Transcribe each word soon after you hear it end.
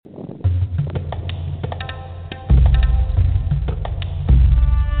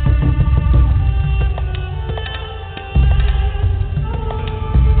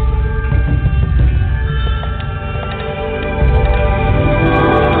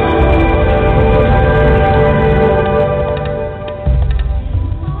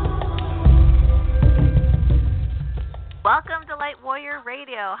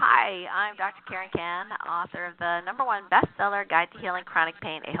Chronic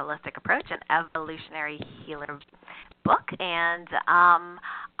Pain, A Holistic Approach, an Evolutionary Healer book. And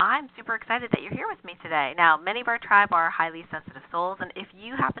I'm super excited that you're here with me today. Now, many of our tribe are highly sensitive souls, and if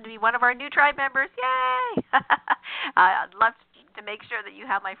you happen to be one of our new tribe members, yay! I'd love to make sure that you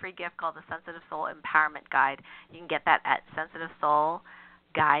have my free gift called the Sensitive Soul Empowerment Guide. You can get that at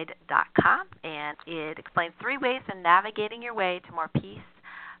sensitivesoulguide.com, and it explains 3 ways in navigating your way to more peace,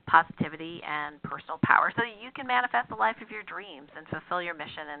 positivity, and personal power so that you can manifest the life of your dreams and fulfill your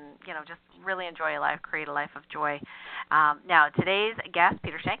mission and, just really enjoy a life, create a life of joy. Now, today's guest,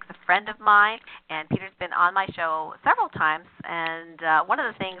 Peter Shanks, is a friend of mine, and Peter's been on my show several times, and one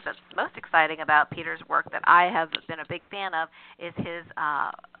of the things that's most exciting about Peter's work that I have been a big fan of is his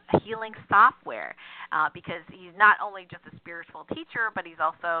healing software, because he's not only just a spiritual teacher, but he's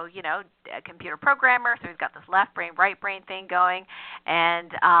also, a computer programmer, so he's got this left brain, right brain thing going,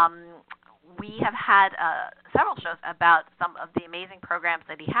 and we have had several shows about some of the amazing programs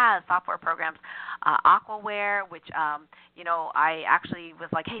that he has, software programs, Aquaware, which, I actually was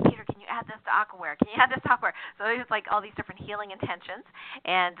like, hey, Peter, can you add this to Aquaware? Can you add this to Aquaware? So it was like all these different healing intentions.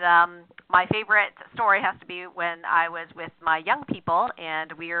 And my favorite story has to be when I was with my young people,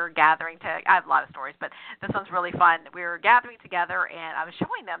 and we were gathering I have a lot of stories, but this one's really fun. We were gathering together, and I was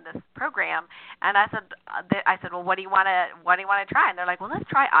showing them this program, and I said, well, what do you want to try? And they're like, well, let's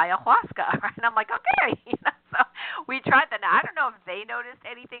try ayahuasca. And I'm like, okay. So we tried that. Now, I don't know if they noticed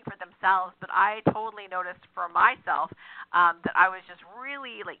anything for themselves, but I totally noticed for myself that I was just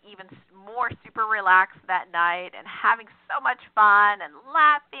really even more super relaxed that night and having so much fun and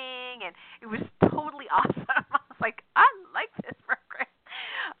laughing, and it was totally awesome. I was like, I like this program.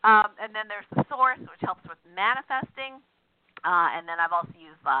 And then there's the Source, which helps with manifesting. And then I've also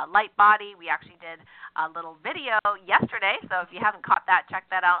used Light Body. We actually did a little video yesterday, so if you haven't caught that, check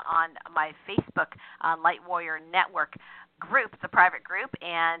that out on my Facebook Light Warrior Network group. It's a private group,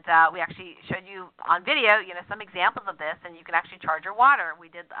 and we actually showed you on video, some examples of this, and you can actually charge your water. We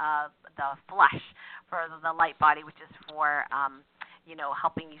did the Flush for the Light Body, which is for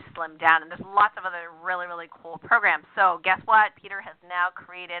helping you slim down. And there's lots of other really, really cool programs. So guess what? Peter has now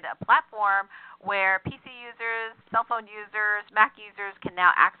created a platform where PC users, cell phone users, Mac users can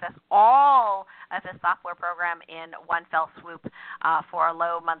now access all of his software program in one fell swoop for a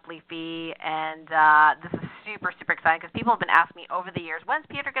low monthly fee. And this is super, super exciting because people have been asking me over the years, when's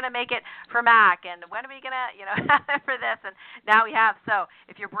Peter going to make it for Mac? And when are we going to, for this? And now we have. So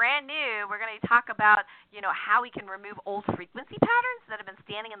if you're brand new, we're going to talk about, how we can remove old frequency patterns that have been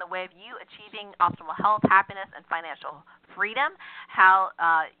standing in the way of you achieving optimal health, happiness, and financial freedom. How,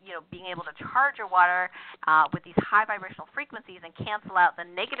 being able to charge your water with these high vibrational frequencies and cancel out the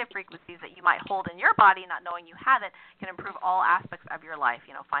negative frequencies that you might hold in your body, not knowing you have it, can improve all aspects of your life.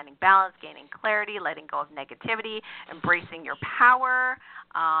 Finding balance, gaining clarity, letting go of negativity, embracing your power,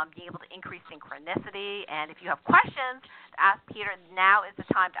 being able to increase synchronicity. And if you have questions to ask Peter, now is the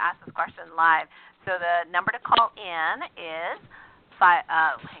time to ask this question live. So the number to call in is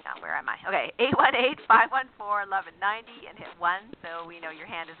hang on, where am I? Okay, 818-514-1190 and hit 1 so we know your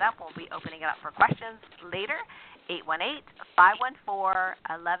hand is up. We'll be opening it up for questions later. 818-514-1190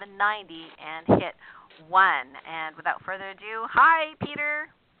 and hit 1. And without further ado, hi, Peter.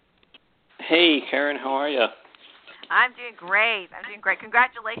 Hey, Karen, how are you? I'm doing great.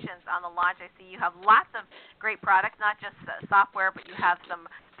 Congratulations on the launch. I see you have lots of great products, not just software, but you have some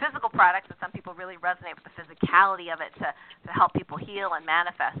physical products that some people really resonate with the physicality of it to help people heal and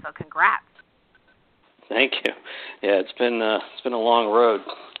manifest. So congrats. Thank you. Yeah, it's been a long road,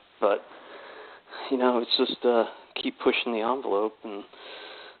 but it's just keep pushing the envelope, and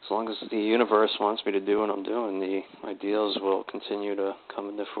as long as the universe wants me to do what I'm doing, the ideals will continue to come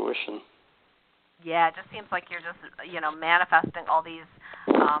into fruition. Yeah, it just seems like you're just, manifesting all these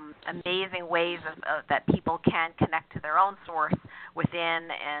amazing ways that people can connect to their own source within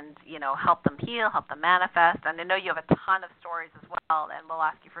and, help them heal, help them manifest. And I know you have a ton of stories as well, and we'll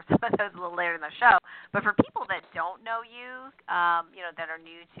ask you for some of those a little later in the show. But for people that don't know you, that are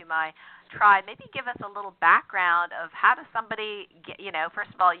new to my tribe, maybe give us a little background of how does somebody get, first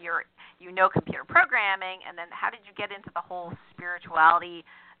of all, computer programming, and then how did you get into the whole spirituality,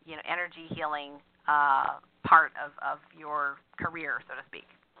 energy healing part of your career, so to speak?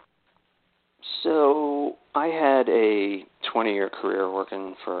 So I had a 20-year career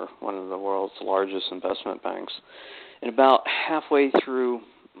working for one of the world's largest investment banks. And about halfway through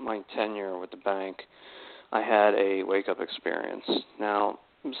my tenure with the bank, I had a wake-up experience. Now,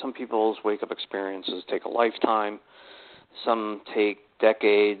 some people's wake-up experiences take a lifetime. Some take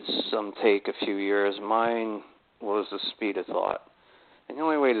decades. Some take a few years. Mine was the speed of thought. And the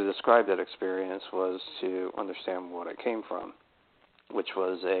only way to describe that experience was to understand what it came from. which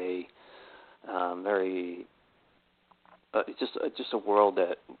was a very just a world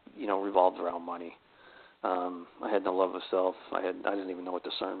that revolved around money. I had no love of self. I didn't even know what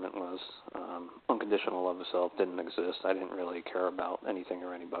discernment was. Unconditional love of self didn't exist. I didn't really care about anything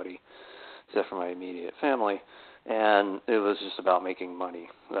or anybody except for my immediate family, and it was just about making money.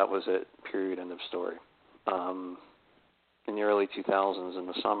 That was it. Period. End of story. In the early 2000s, in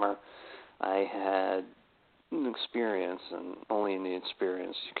the summer, I had an experience, and only in the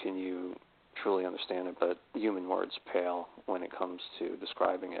experience can you truly understand it, but human words pale when it comes to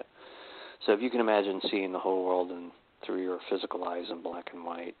describing it. So if you can imagine seeing the whole world through your physical eyes in black and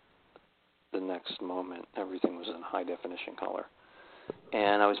white, the next moment everything was in high definition color.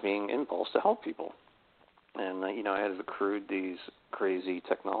 And I was being impulsed to help people. And, I had accrued these crazy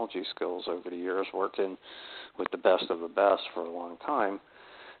technology skills over the years, working with the best of the best for a long time.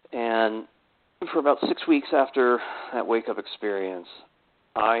 And for about 6 weeks after that wake-up experience,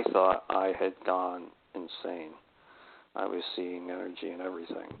 I thought I had gone insane. I was seeing energy in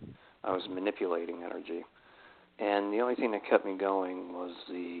everything. I was manipulating energy. And the only thing that kept me going was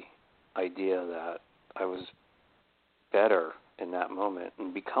the idea that I was better in that moment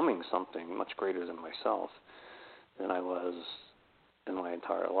and becoming something much greater than myself than I was in my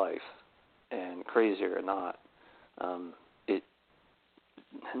entire life. And crazier or not, it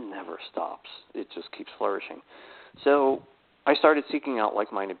never stops. It just keeps flourishing. So I started seeking out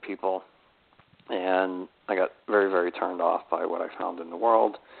like-minded people, and I got very, very turned off by what I found in the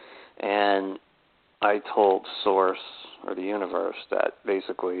world. And I told Source, or the universe, that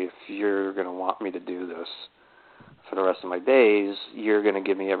basically if you're going to want me to do this for the rest of my days, you're going to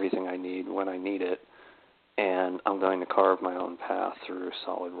give me everything I need when I need it, and I'm going to carve my own path through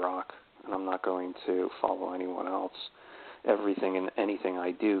solid rock, and I'm not going to follow anyone else. Everything and anything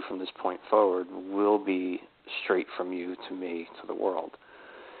I do from this point forward will be straight from you to me to the world.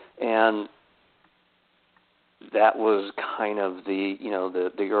 And that was kind of the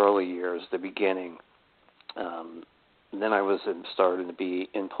early years, the beginning. Then I was starting to be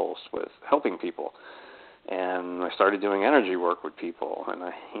impulsed with helping people, and I started doing energy work with people. And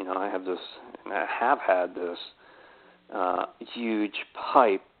I have had this huge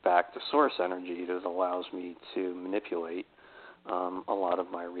pipe back to source energy that allows me to manipulate a lot of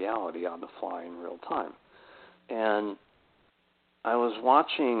my reality on the fly in real time. And I was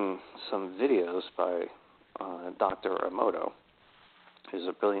watching some videos by Dr. Emoto, who's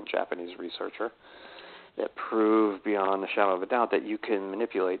a brilliant Japanese researcher, that prove beyond a shadow of a doubt that you can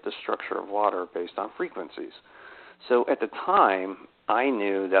manipulate the structure of water based on frequencies. So at the time, I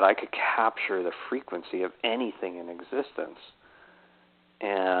knew that I could capture the frequency of anything in existence,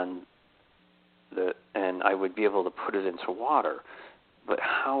 and I would be able to put it into water. But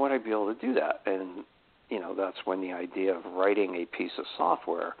how would I be able to do that? And that's when the idea of writing a piece of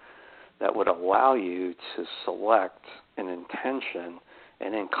software that would allow you to select an intention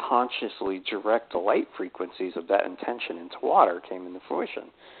and then consciously direct the light frequencies of that intention into water came into fruition.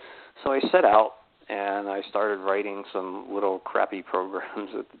 So I set out and I started writing some little crappy programs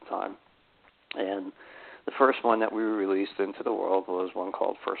at the time. And the first one that we released into the world was one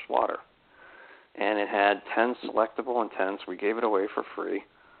called First Water. And it had 10 selectable intents. We gave it away for free.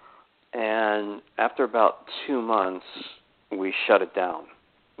 And after about 2 months, we shut it down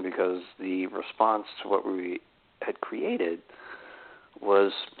because the response to what we had created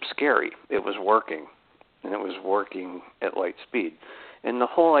was scary. It was working, and it was working at light speed. And the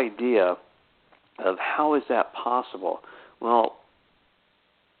whole idea of how is that possible? Well,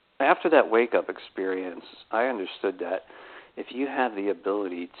 after that wake-up experience, I understood that if you have the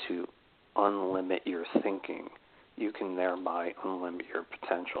ability to unlimit your thinking, you can thereby unlimit your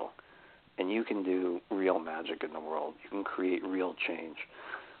potential. And you can do real magic in the world. You can create real change,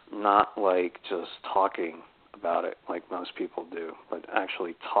 not like just talking about it like most people do, but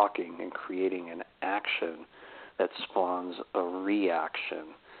actually talking and creating an action that spawns a reaction.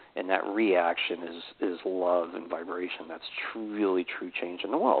 And that reaction is love and vibration. That's really true change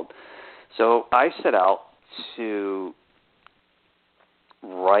in the world. So I set out to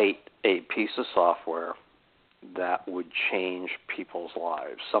write a piece of software that would change people's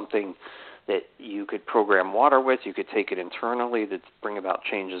lives, something that you could program water with. You could take it internally to bring about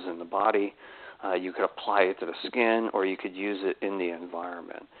changes in the body. You could apply it to the skin, or you could use it in the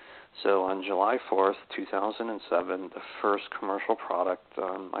environment. So on July 4th, 2007, the first commercial product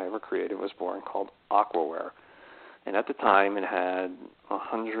I ever created was born, called Aquaware. And at the time, it had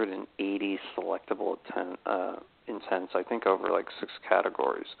 180 selectable intents, I think over like 6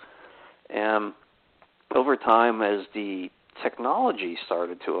 categories. And over time, as the technology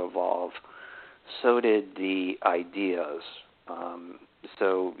started to evolve, so did the ideas.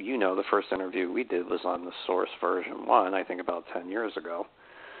 So, the first interview we did was on the Source version 1, I think about 10 years ago.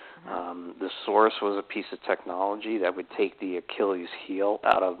 The Source was a piece of technology that would take the Achilles heel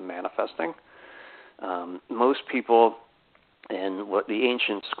out of manifesting. Most people, and what the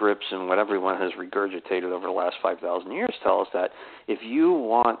ancient scripts and what everyone has regurgitated over the last 5,000 years tell us that if you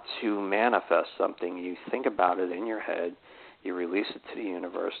want to manifest something, you think about it in your head, you release it to the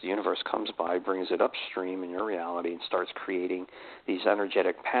universe comes by, brings it upstream in your reality, and starts creating these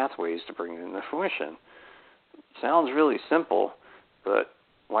energetic pathways to bring it into fruition. Sounds really simple, but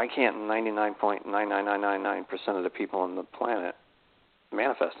why can't 99.99999% of the people on the planet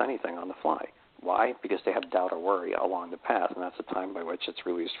manifest anything on the fly? Why? Because they have doubt or worry along the path, and that's the time by which it's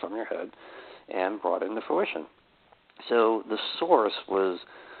released from your head and brought into fruition. So the Source was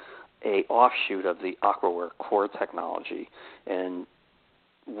a offshoot of the AquaWare core technology, and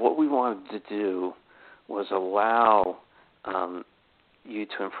what we wanted to do was allow you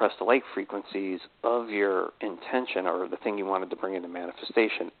to impress the light frequencies of your intention or the thing you wanted to bring into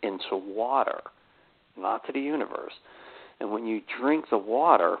manifestation into water, not to the universe. And when you drink the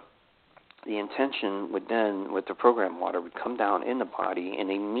water, the intention would then, with the program water, would come down in the body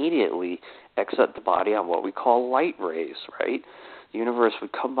and immediately exit the body on what we call light rays, right? The universe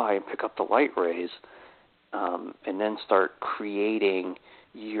would come by and pick up the light rays and then start creating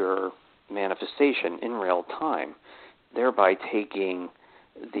your manifestation in real time, thereby taking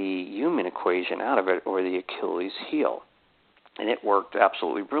the human equation out of it, or the Achilles heel. And it worked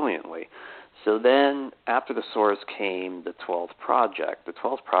absolutely brilliantly. So then, after the Source came the 12th project. The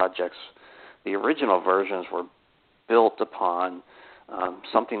 12th projects, the original versions were built upon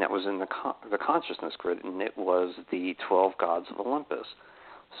something that was in the consciousness grid, and it was the 12 gods of Olympus.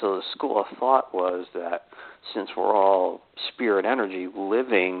 So the school of thought was that since we're all spirit energy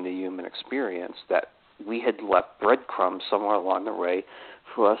living the human experience, that we had left breadcrumbs somewhere along the way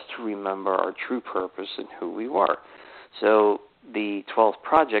for us to remember our true purpose and who we were. So the 12th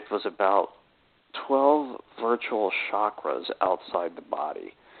project was about 12 virtual chakras outside the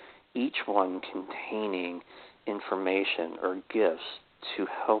body, each one containing information or gifts to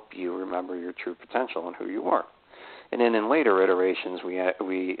help you remember your true potential and who you are. And then in later iterations, we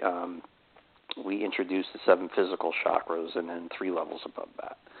introduced the 7 physical chakras and then 3 levels above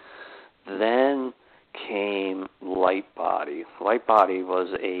that. Then came Light Body. Light Body was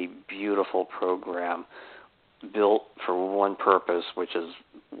a beautiful program built for one purpose, which is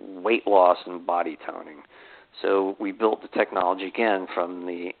weight loss and body toning. So we built the technology again from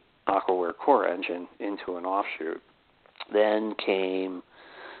the AquaWare core engine into an offshoot. Then came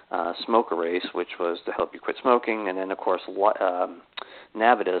Smoke Erase, which was to help you quit smoking, and then of course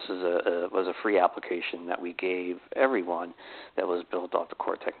Navitus was a free application that we gave everyone that was built off the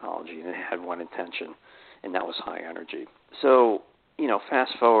core technology, and it had one intention, and that was high energy. So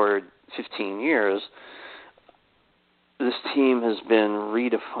fast forward 15 years, this team has been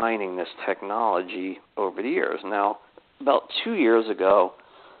redefining this technology over the years. Now, about 2 years ago,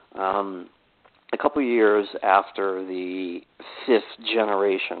 a couple of years after the 5th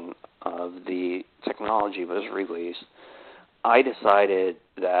generation of the technology was released, I decided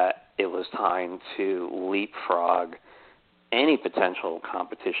that it was time to leapfrog any potential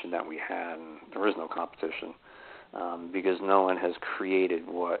competition that we had. And there is no competition because no one has created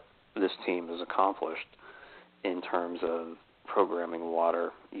what this team has accomplished in terms of programming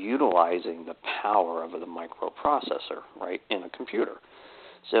water, utilizing the power of the microprocessor, right, in a computer.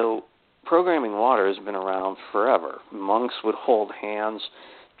 So programming water has been around forever. Monks would hold hands,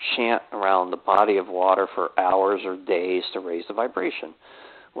 chant around the body of water for hours or days to raise the vibration.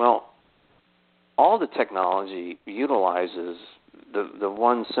 Well, all the technology utilizes the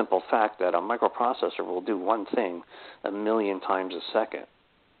one simple fact that a microprocessor will do one thing 1,000,000 times a second,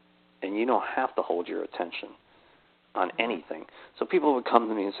 and you don't have to hold your attention on anything. So people would come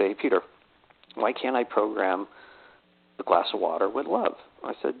to me and say, Peter, why can't I program a glass of water with love?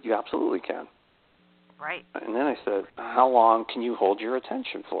 I said, you absolutely can. Right. And then I said, how long can you hold your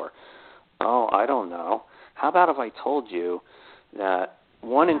attention for? Oh, I don't know. How about if I told you that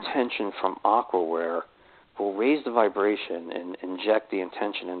one intention from AquaWare will raise the vibration and inject the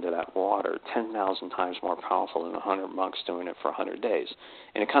intention into that water 10,000 times more powerful than 100 monks doing it for 100 days.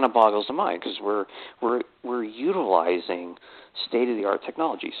 And it kind of boggles the mind because we're utilizing state-of-the-art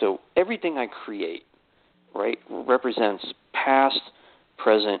technology. So everything I create, right, represents past,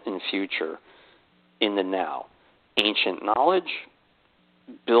 present, and future in the now. Ancient knowledge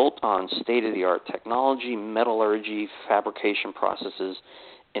built on state-of-the-art technology, metallurgy, fabrication processes,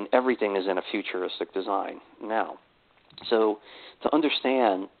 and everything is in a futuristic design now. So to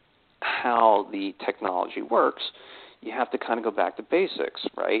understand how the technology works, you have to kind of go back to basics,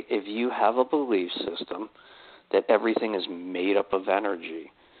 right? If you have a belief system that everything is made up of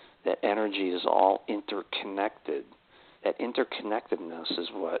energy, that energy is all interconnected, that interconnectedness is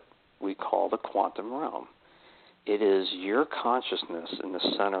what we call the quantum realm. It is your consciousness in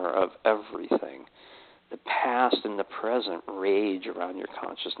the center of everything. The past and the present rage around your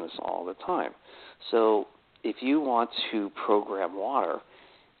consciousness all the time. So if you want to program water,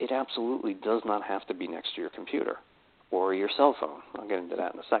 it absolutely does not have to be next to your computer or your cell phone. I'll get into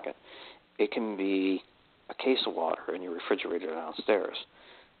that in a second. It can be a case of water in your refrigerator downstairs.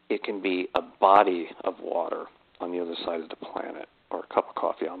 It can be a body of water on the other side of the planet or a cup of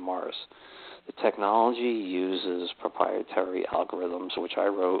coffee on Mars. The technology uses proprietary algorithms, which I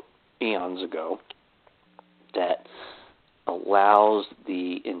wrote eons ago, that allows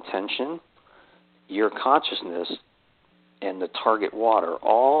the intention, your consciousness, and the target water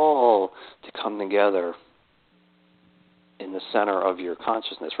all to come together in the center of your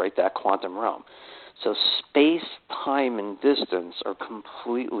consciousness, right? That quantum realm. So space, time, and distance are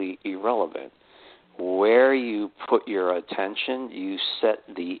completely irrelevant. Where you put your attention, you set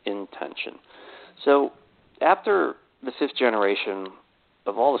the intention. So after the 5th generation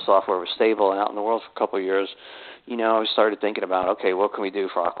of all the software was stable and out in the world for a couple of years, I started thinking about, okay, what can we do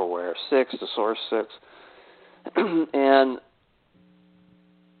for AquaWare 6, the Source 6? And,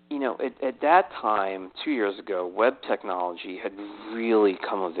 at that time, 2 years ago, web technology had really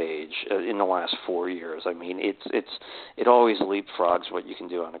come of age in the last 4 years. I mean, it always leapfrogs what you can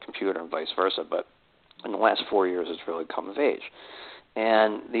do on a computer and vice versa, but in the last 4 years, it's really come of age.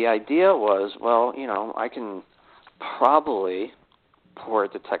 And the idea was, well, I can probably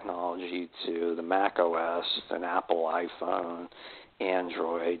port the technology to the Mac OS, an Apple iPhone,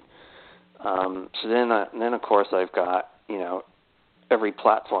 Android. So then, of course, I've got, every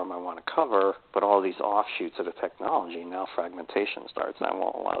platform I want to cover, but all these offshoots of the technology, now fragmentation starts, and I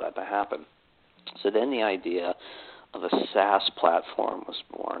won't allow that to happen. So then the idea of a SaaS platform was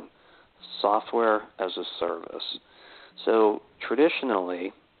born, software as a service. So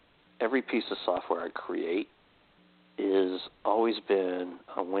traditionally, every piece of software I create is always been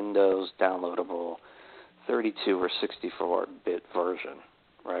a Windows downloadable 32 or 64-bit version,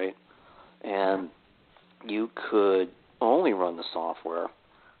 right? And you could only run the software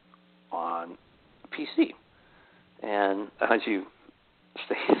on a PC. And as you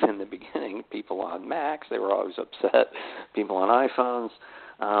stated in the beginning, people on Macs, they were always upset. People on iPhones.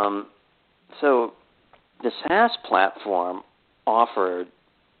 So the SaaS platform offered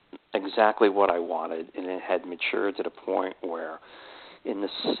exactly what I wanted, and it had matured to the point where in the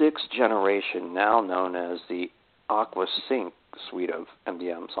 6th generation, now known as the AquaSync suite of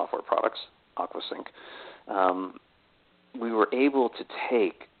MDM software products, AquaSync, we were able to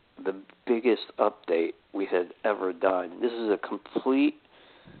take the biggest update we had ever done. This is a complete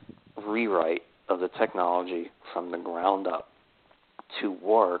rewrite of the technology from the ground up to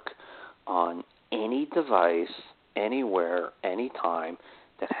work on any device, anywhere, anytime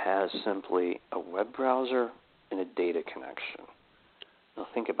that has simply a web browser and a data connection. Now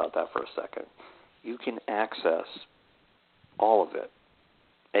think about that for a second. You can access all of it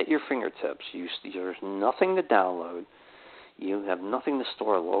at your fingertips. There's nothing to download. You have nothing to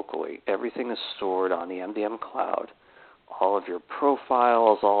store locally. Everything is stored on the MDM cloud. All of your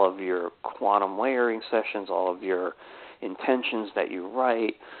profiles, all of your quantum layering sessions, all of your intentions that you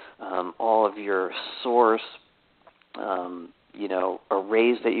write, all of your source,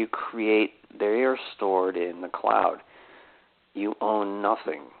 arrays that you create, they are stored in the cloud. You own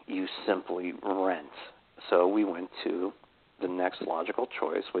nothing. You simply rent. So we went to the next logical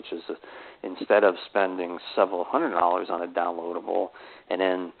choice, which is instead of spending several $100s on a downloadable and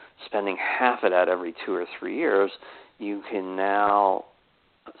then spending half of that every 2 or 3 years, you can now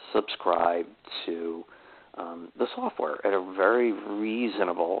subscribe to the software at a very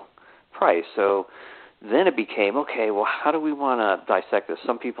reasonable price. So then it became, okay, well, how do we want to dissect this?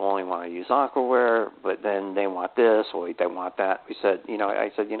 Some people only want to use AquaWare, but then they want this, or they want that. I said, you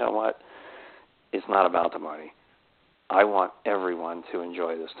know what? It's not about the money. I want everyone to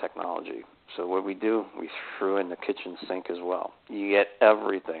enjoy this technology. So what we do, we threw in the kitchen sink as well. You get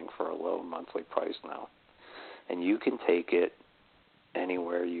everything for a low monthly price now. And you can take it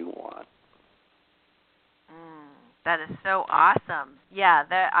anywhere you want. That is so awesome. Yeah,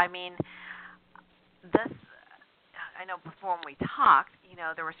 this, I know before when we talked,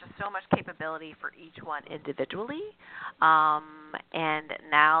 there was just so much capability for each one individually. And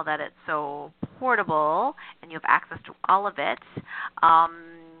now that it's so portable and you have access to all of it,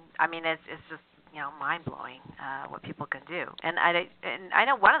 it's just mind blowing what people can do. And I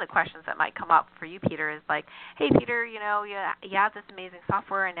know one of the questions that might come up for you, Peter, is like, hey, Peter, you have this amazing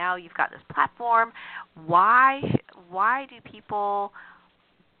software, and now you've got this platform. Why do people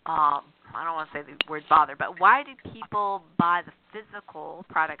I don't want to say the word bother, but why do people buy the physical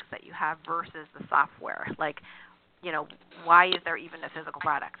products that you have versus the software? Like, why is there even a physical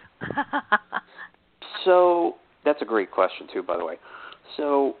product? So that's a great question too, by the way.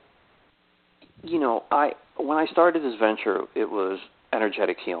 So, when I started this venture, it was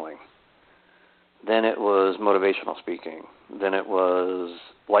energetic healing. Then it was motivational speaking. Then it was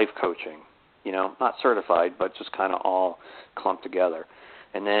life coaching. Not certified, but just kind of all clumped together.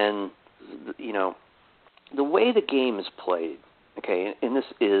 And then, the way the game is played, okay, and this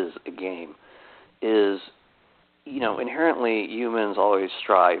is a game, is, inherently humans always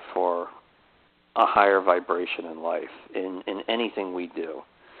strive for a higher vibration in life, in anything we do.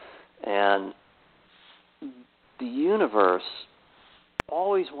 And the universe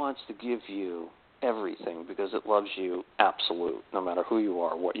always wants to give you everything because it loves you absolute, no matter who you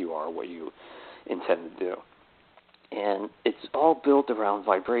are, what you intend to do. And it's all built around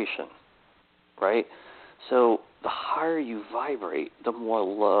vibration, right? So the higher you vibrate, the more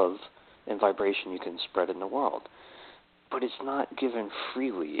love and vibration you can spread in the world. But it's not given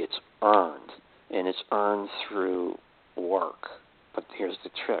freely. It's earned, and it's earned through work. But here's the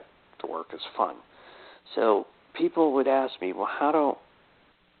trick. The work is fun. So people would ask me, well, how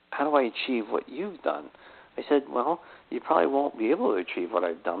do I achieve what you've done? I said, well, you probably won't be able to achieve what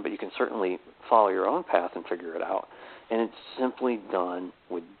I've done, but you can certainly follow your own path and figure it out. And it's simply done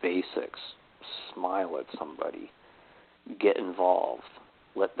with basics. Smile at somebody. Get involved.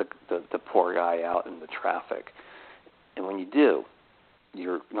 Let the poor guy out in the traffic. And when you do,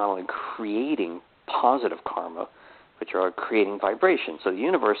 you're not only creating positive karma, but you're creating vibration. So the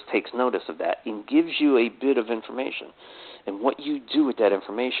universe takes notice of that and gives you a bit of information. And what you do with that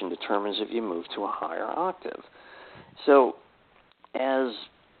information determines if you move to a higher octave. So as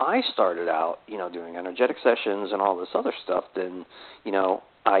I started out, doing energetic sessions and all this other stuff, then,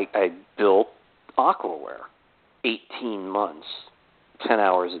 I built Aquaware 18 months, 10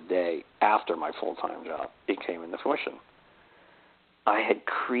 hours a day after my full-time job. It came into fruition. I had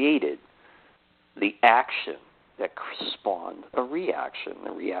created the action that spawned a reaction.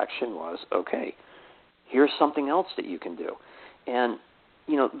 The reaction was, okay, here's something else that you can do. And,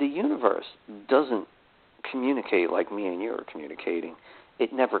 the universe doesn't communicate like me and you are communicating.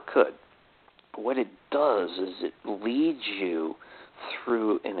 It never could. What it does is it leads you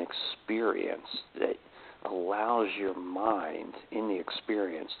through an experience that allows your mind in the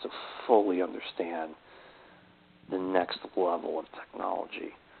experience to fully understand the next level of technology,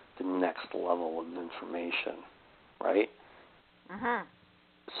 the next level of information, right? Mm-hmm.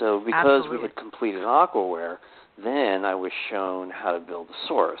 So because Absolutely. we had completed Aquaware, then I was shown how to build a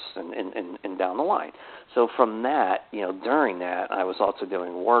source and down the line. So from that, during that, I was also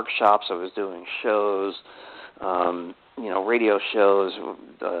doing workshops. I was doing shows, radio shows,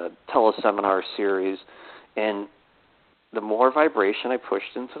 teleseminar series. And the more vibration I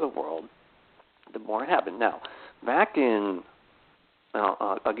pushed into the world, the more it happened. Now, back in,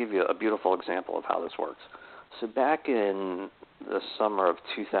 I'll give you a beautiful example of how this works. So back in the summer of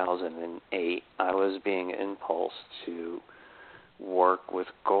 2008, I was being impulsed to work with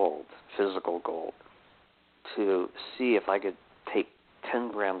gold, physical gold, to see if I could take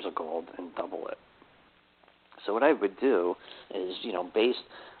 10 grams of gold and double it. So what I would do is,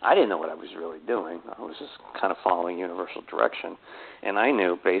 I didn't know what I was really doing. I was just kind of following universal direction. And I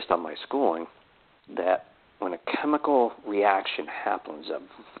knew, based on my schooling, that when a chemical reaction happens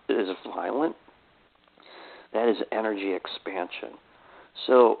that is violent, that is energy expansion.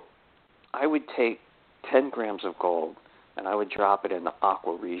 So I would take 10 grams of gold and I would drop it into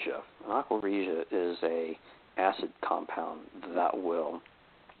aqua regia. And aqua regia is a acid compound that will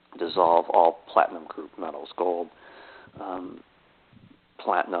dissolve all platinum group metals, gold,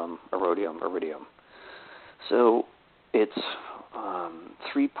 platinum, iridium. So it's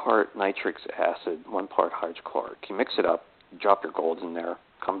 3-part nitric acid, 1 part hydrochloric. You mix it up, drop your gold in there,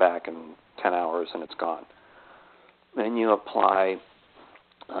 come back in 10 hours, and it's gone. Then you apply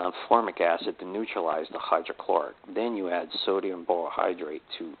formic acid to neutralize the hydrochloric. Then you add sodium borohydrate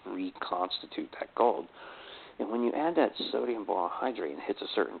to reconstitute that gold. And when you add that sodium borohydrate and it hits a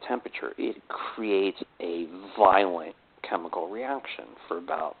certain temperature, it creates a violent chemical reaction for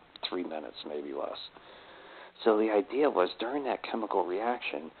about 3 minutes, maybe less. So the idea was during that chemical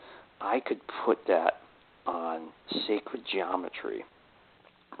reaction, I could put that on sacred geometry,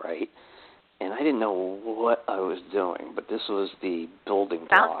 right? and I didn't know what I was doing, but this was the building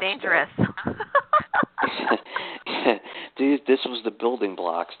Sounds blocks. dangerous. Dude, this was the building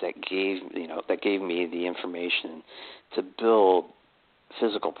blocks that gave me the information to build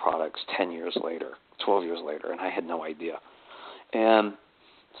physical products 10 years later, 12 years later, and I had no idea. And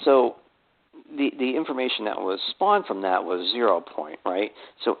so the information that was spawned from that was 0 point, right?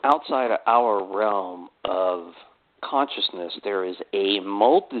 So outside of our realm of consciousness, there is a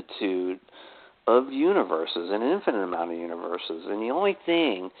multitude of universes, an infinite amount of universes, and the only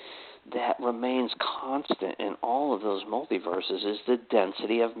thing that remains constant in all of those multiverses is the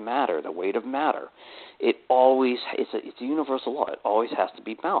density of matter, the weight of matter. It's a universal law. It always has to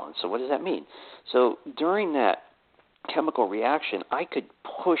be balanced. So what does that mean? So during that chemical reaction, I could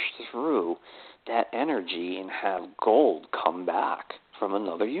push through that energy and have gold come back from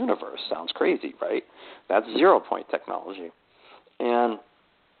another universe. Sounds crazy, right? That's 0 point technology. And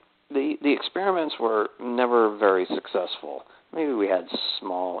the experiments were never very successful. Maybe we had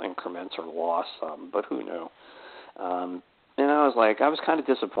small increments or lost some, but who knew? And I was kind of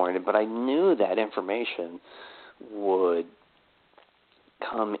disappointed, but I knew that information would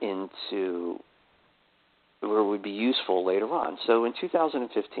come into, or would be useful later on. So in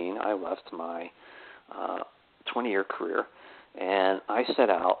 2015, I left my 20-year career, and I set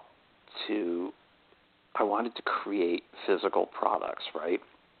out I wanted to create physical products, right?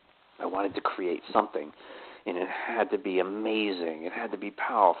 I wanted to create something, and it had to be amazing. It had to be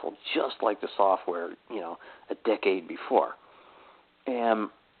powerful, just like the software, a decade before. And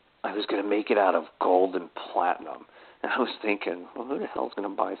I was going to make it out of gold and platinum. And I was thinking, well, who the hell is going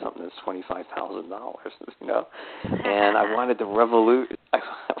to buy something that's $25,000, And I wanted to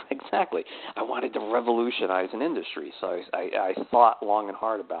exactly. I wanted to revolutionize an industry. So I thought long and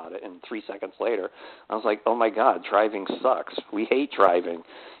hard about it, and 3 seconds later, I was like, oh, my God, driving sucks. We hate driving.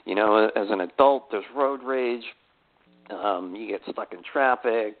 As an adult, there's road rage. You get stuck in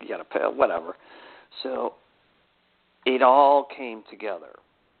traffic. You got to pay, whatever. So it all came together,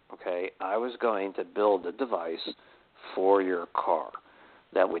 okay? I was going to build a device for your car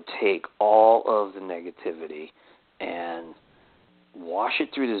that would take all of the negativity and wash it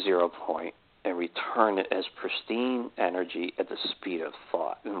through the 0 point and return it as pristine energy at the speed of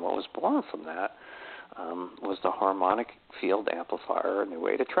thought. And what was born from that was the harmonic field amplifier, a new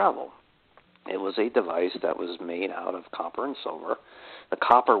way to travel. It was a device that was made out of copper and silver. The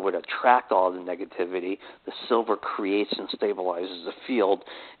copper would attract all the negativity. The silver creates and stabilizes the field,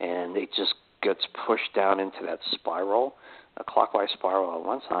 and it just gets pushed down into that spiral, a clockwise spiral on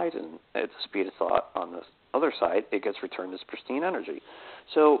one side, and at the speed of thought on the other side, it gets returned as pristine energy.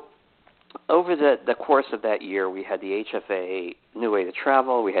 So over the course of that year, we had the HFA New Way to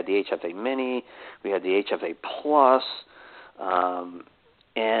Travel, we had the HFA Mini, we had the HFA Plus,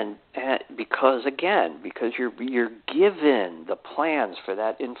 and because you're given the plans for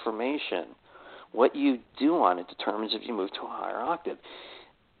that information, what you do on it determines if you move to a higher octave.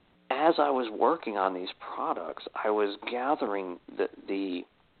 As I was working on these products, I was gathering the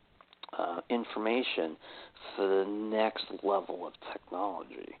information for the next level of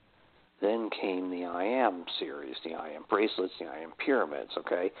technology. Then came the I Am series, the I Am bracelets, the I Am pyramids,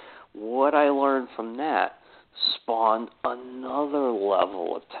 okay? What I learned from that spawned another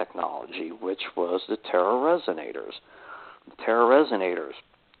level of technology, which was the Terra Resonators. The Terra Resonators,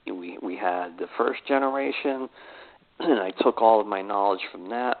 we had the first generation, and I took all of my knowledge from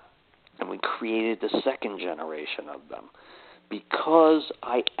that, and we created the second generation of them. Because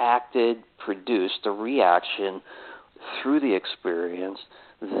I produced a reaction through the experience,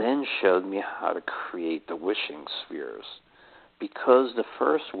 then showed me how to create the wishing spheres. Because the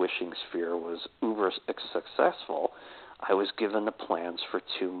first wishing sphere was uber successful, I was given the plans for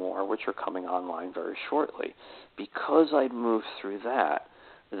 2 more, which are coming online very shortly. Because I'd moved through that,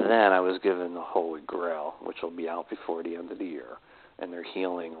 then I was given the Holy Grail, which will be out before the end of the year, and they're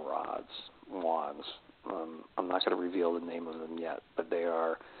healing wands. I'm not going to reveal the name of them yet, but they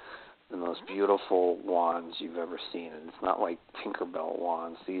are the most beautiful wands you've ever seen. And it's not like Tinkerbell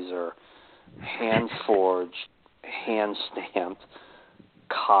wands. These are hand-forged, hand-stamped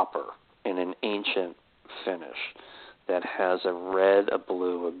copper in an ancient finish that has a red, a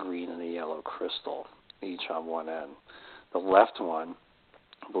blue, a green, and a yellow crystal, each on one end. The left one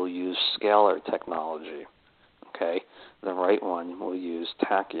will use scalar technology, okay? The right one will use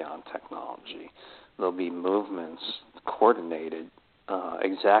tachyon technology. There'll be movements, coordinated,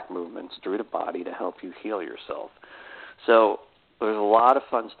 exact movements through the body to help you heal yourself. So there's a lot of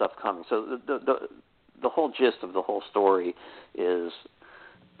fun stuff coming. So the whole gist of the whole story is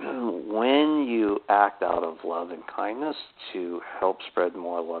when you act out of love and kindness to help spread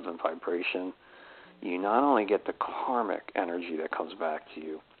more love and vibration, you not only get the karmic energy that comes back to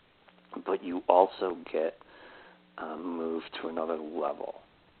you, but you also get moved to another level.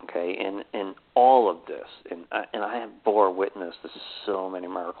 Okay, and all of this, and I have bore witness to so many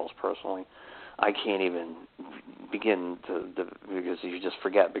miracles personally. I can't even begin to because you just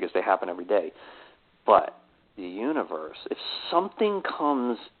forget because they happen every day. But the universe, if something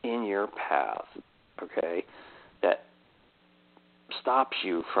comes in your path, okay, that stops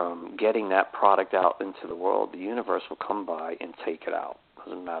you from getting that product out into the world, the universe will come by and take it out.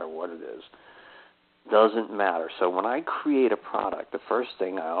 Doesn't matter what it is. Doesn't matter. So when I create a product, the first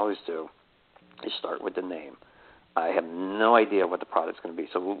thing I always do is start with the name. I have no idea what the product's going to be.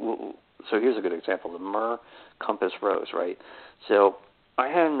 So here's a good example, the Myrrh Compass Rose, right? So I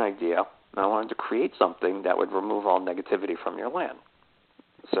had an idea, and I wanted to create something that would remove all negativity from your land.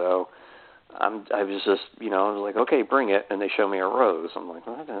 So I was just, I was like, okay, bring it, and they show me a rose. I'm like,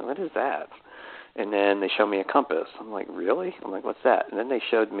 what is that? And then they show me a compass. I'm like, really? I'm like, what's that? And then they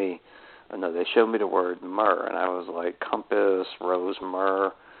showed me the word myrrh, and I was like, compass, rose,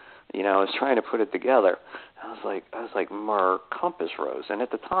 myrrh. I was trying to put it together. I was like, myrrh, compass, rose. And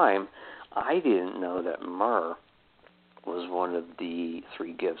at the time, I didn't know that myrrh was one of the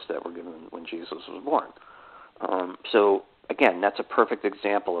 3 gifts that were given when Jesus was born. So again, that's a perfect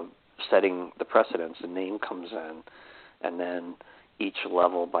example of setting the precedence. The name comes in, and then each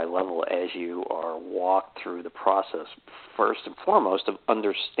level by level, as you are walked through the process, first and foremost of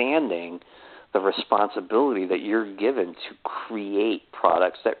understanding the responsibility that you're given to create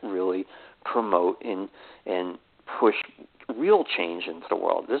products that really promote and push real change into the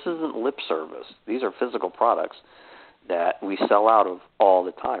world. This isn't lip service. These are physical products that we sell out of all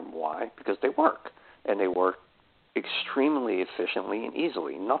the time. Why? Because they work, and they work extremely efficiently and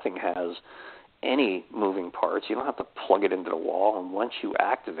easily. Nothing has any moving parts. You don't have to plug it into the wall, and once you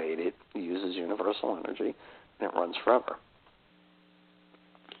activate it, it uses universal energy, and it runs forever.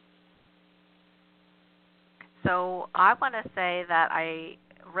 So I want to say that I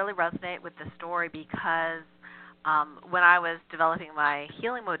really resonate with the story because when I was developing my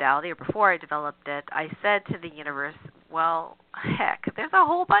healing modality, or before I developed it, I said to the universe, well, heck, there's a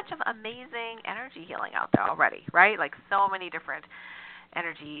whole bunch of amazing energy healing out there already, right? Like so many different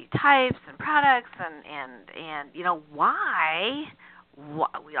energy types and products, and why?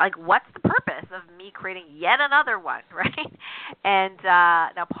 What's the purpose of me creating yet another one, right? And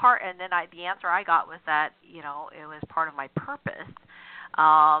the answer I got was that it was part of my purpose,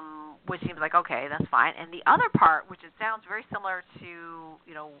 which seems like okay, that's fine. And the other part, which it sounds very similar to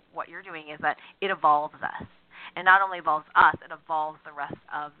what you're doing, is that it evolves us, and not only evolves us, it evolves the rest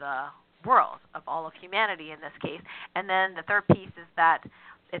of the world, of all of humanity in this case. And then the third piece is that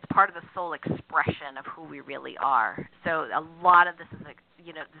it's part of the soul expression of who we really are. So a lot of this is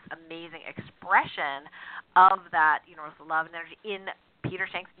this amazing expression of that universal love and energy in Peter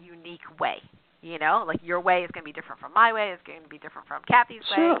Shank's unique way. Like your way is going to be different from my way. It's going to be different from Kathy's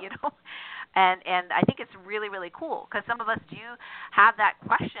Sure. way. And I think it's really, really cool because some of us do have that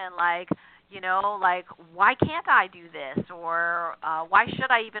question, like why can't I do this, or why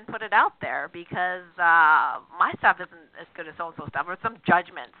should I even put it out there because my stuff isn't as good as so-and-so stuff, or some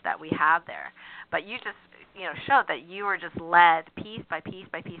judgments that we have there. But you just showed that you were just led piece by piece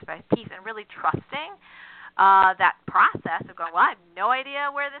by piece by piece, and really trusting that process of going, well, I have no idea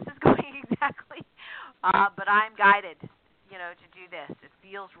where this is going exactly, but I'm guided, to do this. It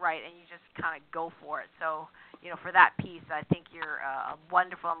feels right, and you just kind of go for it. So, for that piece, I think you're a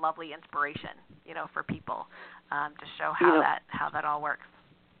wonderful and lovely inspiration, for people to show how that all works.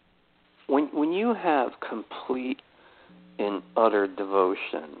 When you have complete and utter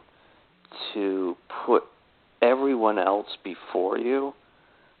devotion to put everyone else before you,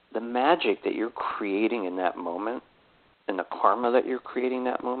 the magic that you're creating in that moment and the karma that you're creating in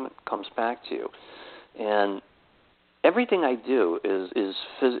that moment comes back to you. And everything I do is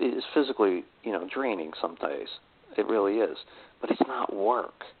physically, draining some days. It really is. But it's not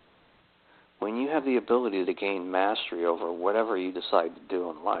work. When you have the ability to gain mastery over whatever you decide to do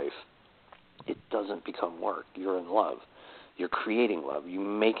in life, it doesn't become work. You're in love. You're creating love. You're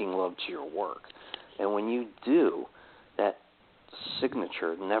making love to your work. And when you do, that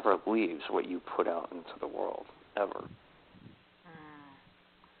signature never leaves what you put out into the world, ever.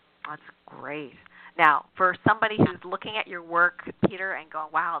 That's great. Now, for somebody who's looking at your work, Peter, and going,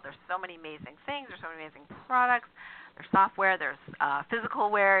 wow, there's so many amazing things, there's so many amazing products, there's software, there's physical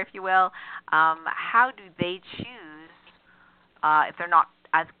wear, if you will, how do they choose, if they're not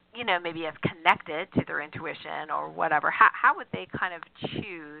as maybe as connected to their intuition or whatever, how would they kind of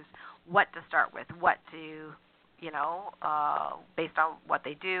choose what to start with, what to, based on what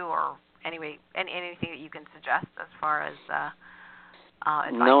they do, or anyway, anything that you can suggest as far as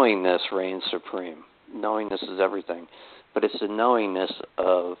advice? Knowingness reigns supreme. Knowingness is everything. But it's the knowingness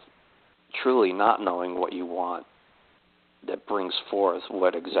of truly not knowing what you want that brings forth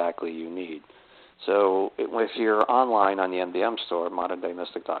what exactly you need. So if you're online on the MDM store,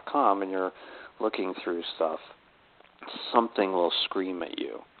 moderndaymystic.com, and you're looking through stuff, something will scream at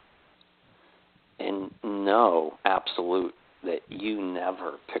you. And know, absolute, that you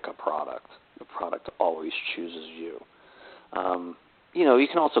never pick a product. The product always chooses you. You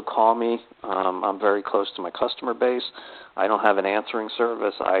can also call me. I'm very close to my customer base. I don't have an answering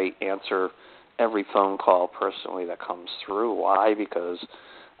service. I answer every phone call personally that comes through. Why? Because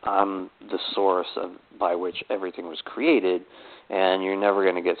I'm the source by which everything was created, and you're never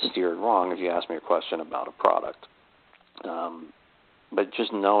going to get steered wrong if you ask me a question about a product. But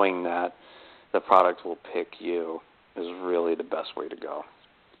just knowing that the product will pick you is really the best way to go.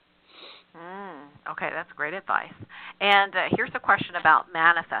 Okay, that's great advice. And here's a question about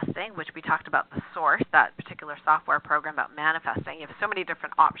manifesting, which we talked about the source, that particular software program about manifesting. You have so many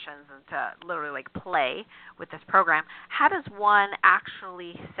different options to literally play with this program. How does one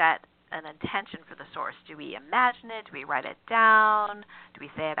actually set an intention for the source? Do we imagine it? Do we write it down? Do we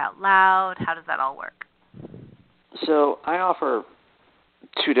say it out loud? How does that all work? So I offer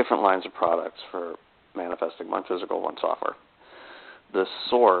two different lines of products for manifesting, one physical, one software. The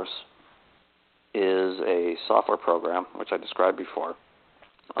source is a software program, which I described before,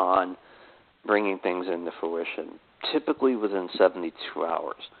 on bringing things into fruition, typically within 72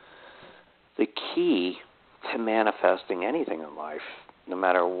 hours. The key to manifesting anything in life, no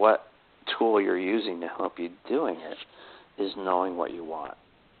matter what tool you're using to help you doing it, is knowing what you want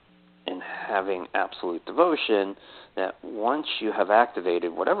and having absolute devotion that once you have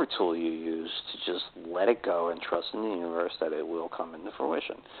activated whatever tool you use, to just let it go and trust in the universe that it will come into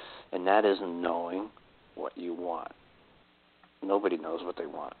fruition. And that is knowing what you want. Nobody knows what they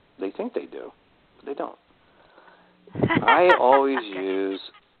want. They think they do, but they don't. I always use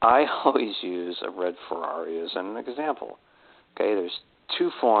a red Ferrari as an example. Okay, there's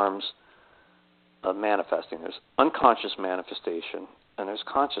two forms of manifesting. There's unconscious manifestation and there's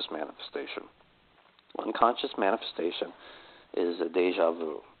conscious manifestation. Unconscious manifestation is a deja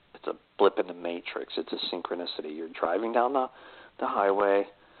vu. It's a blip in the matrix. It's a synchronicity. You're driving down the highway,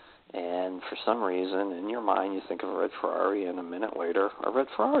 and for some reason in your mind you think of a red Ferrari, and a minute later a red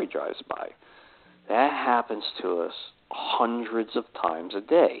Ferrari drives by. That happens to us hundreds of times a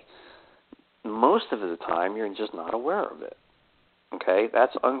day. Most of the time you're just not aware of it. Okay?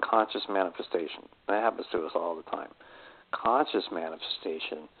 That's unconscious manifestation. That happens to us all the time. Conscious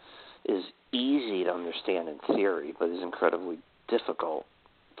manifestation is easy to understand in theory, but is incredibly difficult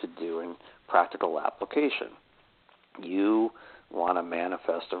to do in practical application. You want to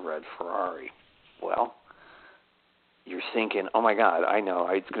manifest a red Ferrari. Well, you're thinking, oh my God, I know,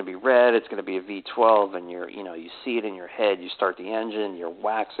 it's going to be red, it's going to be a V12, and you see it in your head, you start the engine, you're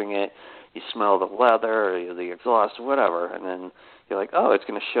waxing it, you smell the leather, or the exhaust, whatever, and then you're like, oh, it's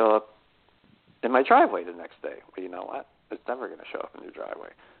going to show up in my driveway the next day. Well, you know what? It's never going to show up in your driveway.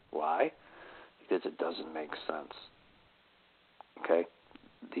 Why? Because it doesn't make sense. Okay?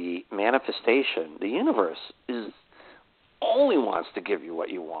 The manifestation, the universe only wants to give you what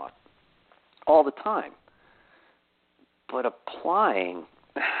you want all the time. But applying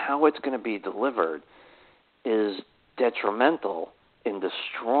how it's going to be delivered is detrimental in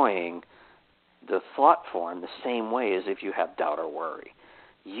destroying the thought form the same way as if you have doubt or worry.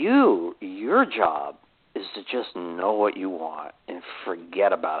 Your job is to just know what you want and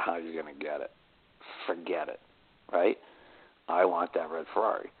forget about how you're going to get it. Forget it, right? I want that red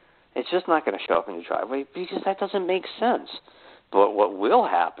Ferrari. It's just not going to show up in your driveway because that doesn't make sense. But what will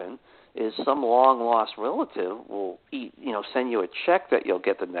happen is some long-lost relative will send you a check that you'll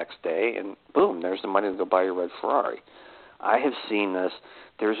get the next day, and boom, there's the money to go buy your red Ferrari. I have seen this.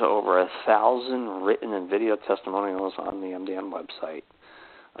 There's over 1,000 written and video testimonials on the MDM website,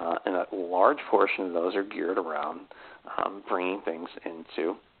 and a large portion of those are geared around bringing things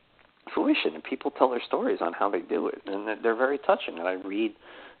into fruition, and people tell their stories on how they do it, and they're very touching, and I read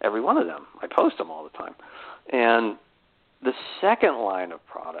every one of them. I post them all the time. And the second line of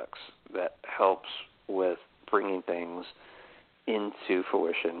products that helps with bringing things into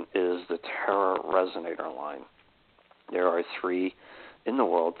fruition is the Terra Resonator line. There are 3 in the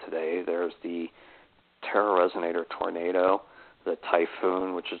world today. There's the Terra Resonator Tornado, the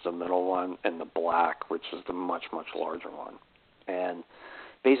Typhoon, which is the middle one, and the Black, which is the much, much larger one. And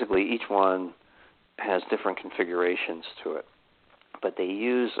basically each one has different configurations to it, but they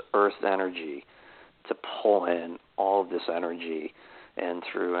use Earth's energy to pull in all of this energy, and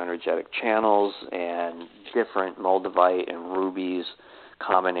through energetic channels and different moldavite and rubies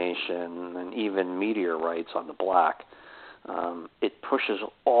combination and even meteorites on the black, it pushes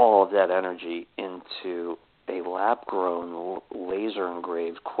all of that energy into a lab-grown,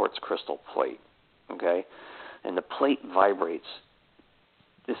 laser-engraved quartz crystal plate, okay? And the plate vibrates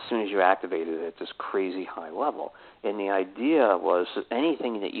as soon as you activate it at this crazy high level. And the idea was that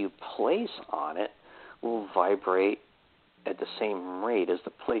anything that you place on it will vibrate at the same rate as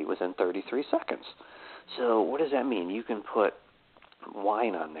the plate within 33 seconds. So what does that mean? You can put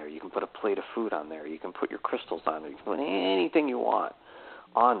wine on there. You can put a plate of food on there. You can put your crystals on there. You can put anything you want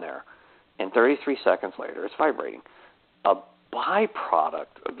on there. And 33 seconds later, it's vibrating. A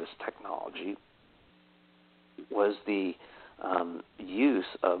byproduct of this technology was the use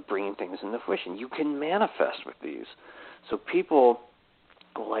of bringing things into fruition. You can manifest with these. So people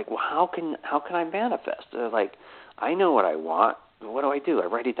go like, well, how can I manifest? They're like, I know what I want. What do? I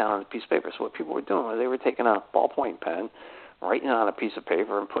write it down on a piece of paper. So what people were doing was they were taking a ballpoint pen, writing it on a piece of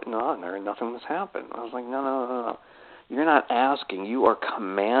paper and putting it on there, and nothing was happening. I was like, no. You're not asking. You are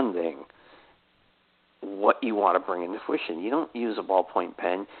commanding what you want to bring into fruition. You don't use a ballpoint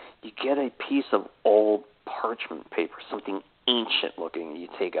pen. You get a piece of old parchment paper, something ancient looking. You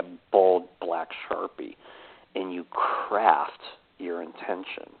take a bold black Sharpie and you craft your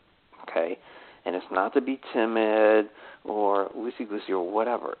intention, okay? And it's not to be timid or loosey-goosey or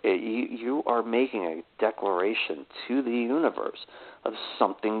whatever. You are making a declaration to the universe of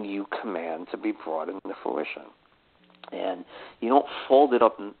something you command to be brought into fruition. And you don't fold it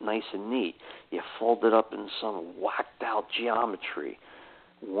up nice and neat. You fold it up in some whacked-out geometry.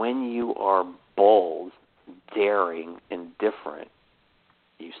 When you are bold, daring, and different,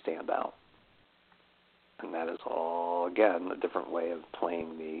 you stand out. And that is all, again, a different way of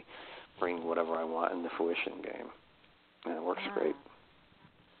playing the bring whatever I want in the fruition game. And it works great.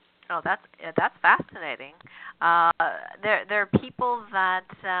 Oh, that's fascinating. There are people that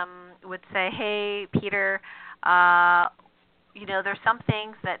would say, hey, Peter, there's some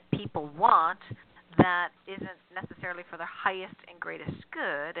things that people want that isn't necessarily for their highest and greatest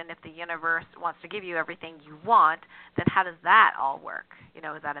good, and if the universe wants to give you everything you want, then how does that all work? Is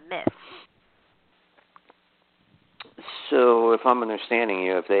that a myth? So if I'm understanding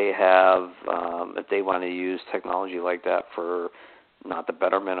you, if they want to use technology like that for not the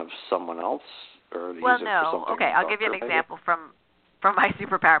betterment of someone else, or use it for something okay, I'll give you an example from my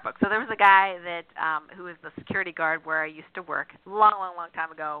superpower book. So there was a guy that who was the security guard where I used to work long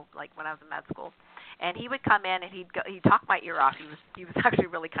time ago, like when I was in med school. And he would come in and he'd talk my ear off. He was actually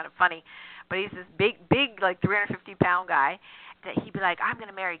really kind of funny, but he's this big like 350-pound guy. That he'd be like, I'm going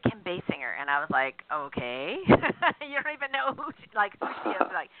to marry Kim Basinger. And I was like, okay. You don't even know who she is.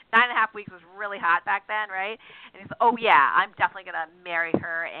 Like 9.5 weeks was really hot back then, right? And he's like, oh, yeah, I'm definitely going to marry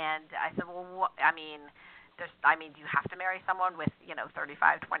her. And I said, well, do you have to marry someone with,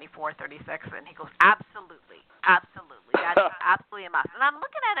 35, 24, 36? And he goes, absolutely. That is absolutely a must. And I'm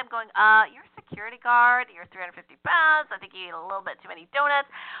looking at him going, you're a security guard. You're 350 pounds. I think you eat a little bit too many donuts.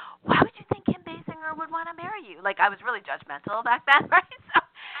 Why would you think Kim Basinger would want to marry you? Like, I was really judgmental back then, right?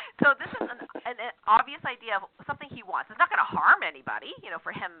 So this is an obvious idea of something he wants. It's not going to harm anybody,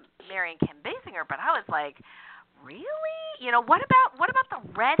 for him marrying Kim Basinger. But I was like, really? What about the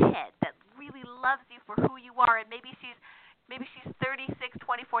redhead that really loves you for who you are, and maybe she's 36,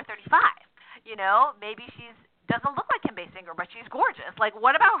 24, 35. Maybe she's doesn't look like Kim Basinger, but she's gorgeous. Like,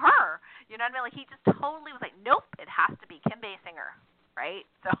 what about her? You know what I mean? Like, he just totally was like, nope, it has to be Kim Basinger, right?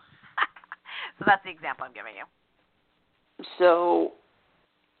 So, so that's the example I'm giving you. So,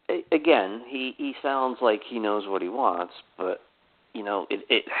 again, he sounds like he knows what he wants, but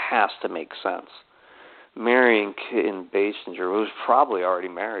it has to make sense. Marrying Kim Basinger, who was probably already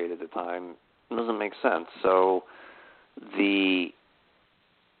married at the time, doesn't make sense. So the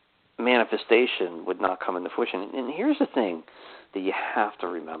manifestation would not come into fruition. And here's the thing that you have to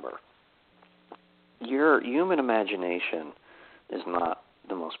remember. Your human imagination is not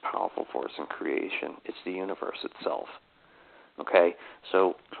the most powerful force in creation. It's the universe itself. Okay?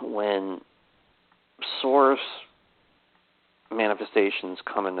 So when source manifestations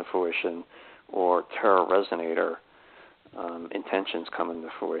come into fruition, or Terra Resonator intentions come into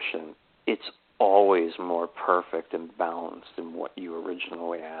fruition, it's always more perfect and balanced than what you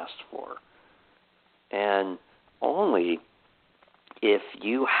originally asked for. And only if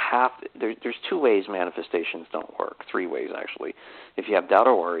you have, there's two ways manifestations don't work, three ways actually. If you have doubt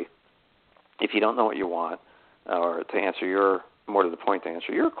or worry, if you don't know what you want, or to answer your more to the point, to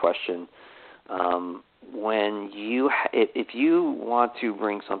answer your question, if you want to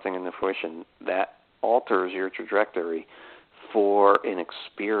bring something into fruition that alters your trajectory for an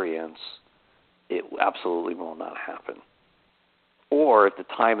experience, it absolutely will not happen. Or if the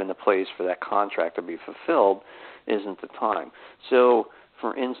time and the place for that contract to be fulfilled isn't the time. So,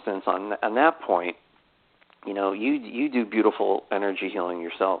 for instance, on that point, you do beautiful energy healing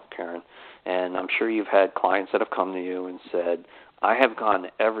yourself, Karen, and I'm sure you've had clients that have come to you and said, I have gone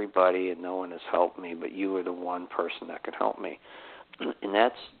to everybody and no one has helped me, but you are the one person that can help me. And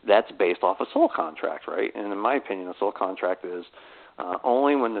that's based off a soul contract, right? And in my opinion, a soul contract is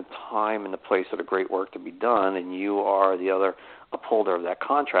only when the time and the place of the great work to be done, and you are the other upholder of that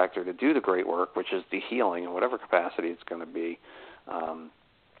contractor to do the great work, which is the healing in whatever capacity it's going to be,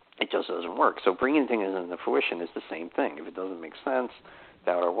 it just doesn't work. So bringing things into fruition is the same thing. If it doesn't make sense,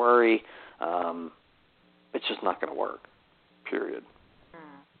 doubt or worry, it's just not going to work, period.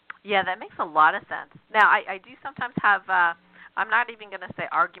 Yeah, that makes a lot of sense. Now, I do sometimes have, I'm not even going to say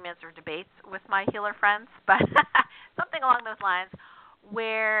arguments or debates with my healer friends, but something along those lines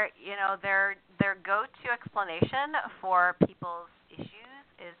where, their go-to explanation for people's issues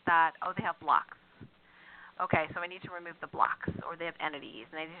is that, they have blocks. Okay, so I need to remove the blocks, or they have entities,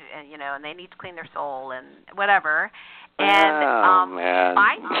 and they need to clean their soul and whatever. And man,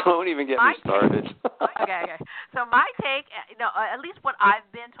 don't even get me started. Okay. So my take, at least what I've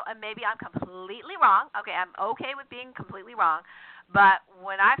been told, and maybe I'm completely wrong. Okay, I'm okay with being completely wrong, but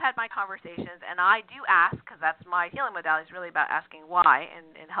when I've had my conversations, and I do ask, because that's my healing modality, is really about asking why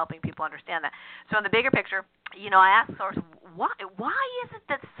and helping people understand that. So in the bigger picture, I ask source, why is it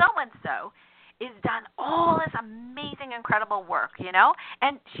that so and so is done all this amazing, incredible work,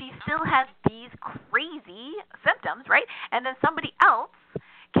 and she still has these crazy symptoms, right? And then somebody else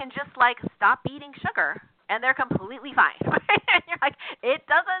can just, stop eating sugar, and they're completely fine, right? And you're like, it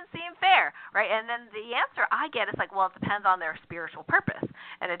doesn't seem fair, right? And then the answer I get is well, it depends on their spiritual purpose,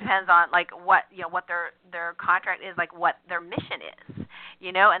 and it depends on, what their contract is, what their mission is,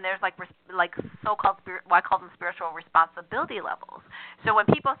 and there's, so-called, what I call them spiritual responsibility levels. So when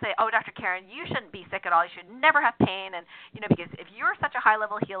people say, Dr. Karen, you shouldn't be sick at all, you should never have pain, and, because if you're such a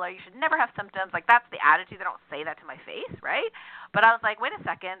high-level healer, you should never have symptoms, that's the attitude. They don't say that to my face, right? But I was like, wait a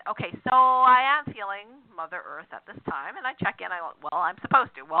second, okay, so I am feeling Mother Earth at this time, and I check in, I'm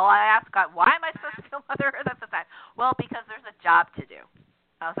supposed to. Well, I ask God, why am I supposed to feel Mother Earth at this time? Well, because there's a job to do.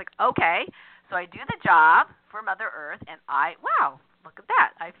 I was like, okay, so I do the job for Mother Earth, and wow, look at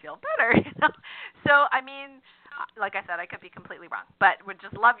that, I feel better. So, like I said, I could be completely wrong, but would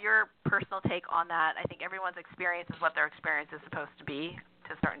just love your personal take on that. I think everyone's experience is what their experience is supposed to be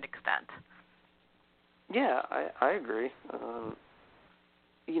to a certain extent. Yeah, I agree.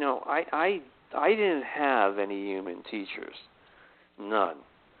 I didn't have any human teachers, none.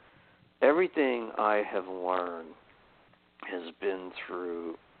 Everything I have learned has been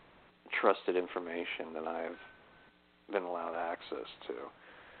through trusted information that I've been allowed access to.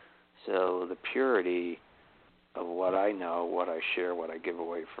 So the purity of what I know, what I share, what I give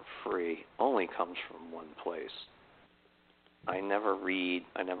away for free only comes from one place. I never read,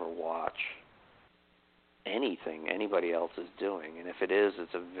 I never watch anything anybody else is doing. And if it is,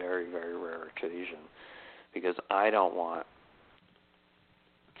 it's a very, very rare occasion, because I don't want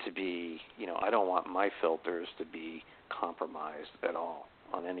to be, I don't want my filters to be compromised at all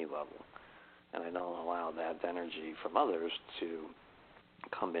on any level. And I don't allow that energy from others to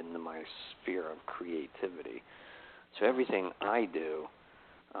come into my sphere of creativity. So everything I do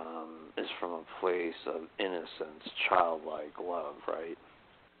is from a place of innocence, childlike love, right?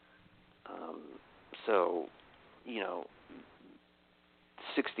 So,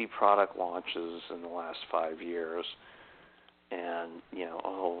 60 product launches in the last 5 years, and, a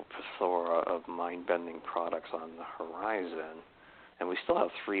whole plethora of mind-bending products on the horizon, and we still have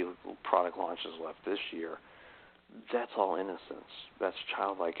 3 product launches left this year. That's all innocence. That's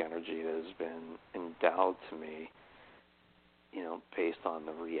childlike energy that has been endowed to me, based on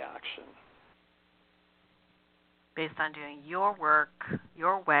the reaction. Based on doing your work,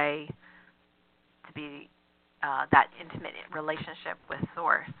 your way, to be that intimate relationship with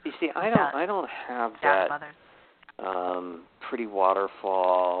Source. You see, I don't have that pretty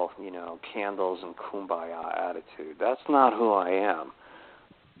waterfall, candles and kumbaya attitude. That's not who I am.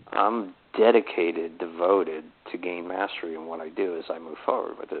 I'm dedicated, devoted to gain mastery in what I do as I move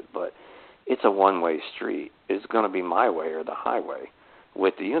forward with it. But it's a one-way street. It's going to be my way or the highway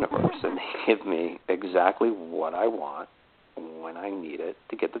with the universe, and they give me exactly what I want when I need it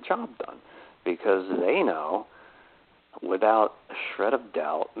to get the job done, because they know without a shred of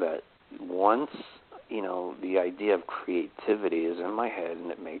doubt that once the idea of creativity is in my head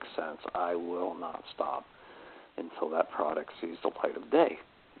and it makes sense, I will not stop until that product sees the light of day,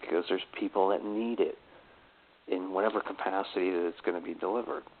 because there's people that need it in whatever capacity that it's going to be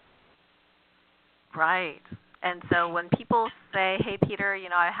delivered. Right. And so when people say, "Hey, Peter,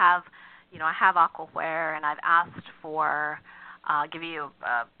 I have Aquaware, and I've asked for," I'll give you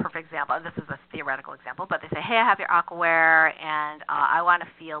a perfect example. This is a theoretical example, but they say, "Hey, I have your Aquaware, and I want to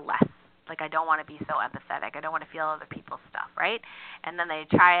feel less. Like, I don't want to be so empathetic. I don't want to feel other people's stuff," right? And then they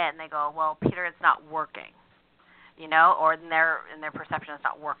try it, and they go, "Well, Peter, it's not working," or in their perception, it's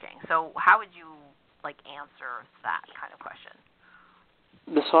not working. So how would you answer that kind of question?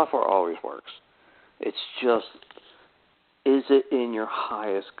 The software always works. It's just, is it in your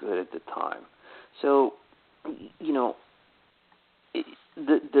highest good at the time? So,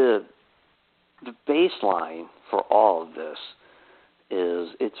 the baseline for all of this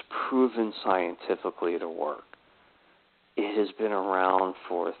is it's proven scientifically to work. It has been around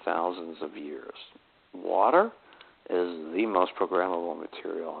for thousands of years. Water is the most programmable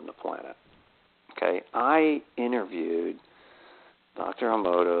material on the planet. Okay, I interviewed Dr.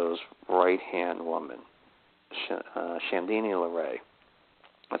 Emoto's right-hand woman, Shandini LeRae,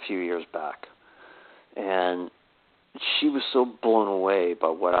 a few years back. And she was so blown away by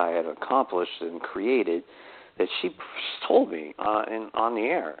what I had accomplished and created that she told me on the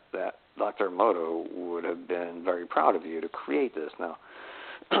air that Dr. Emoto would have been very proud of you to create this. Now,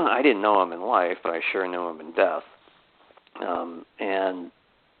 I didn't know him in life, but I sure knew him in death. And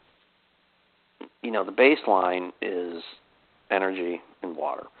the baseline is energy and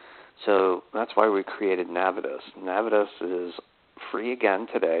water. So that's why we created Navitus. Navitus is free again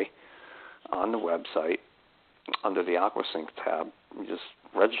today on the website under the AquaSync tab. You just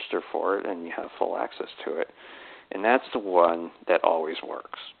register for it and you have full access to it. And that's the one that always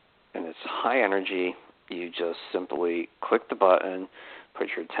works. And it's high energy. You just simply click the button, put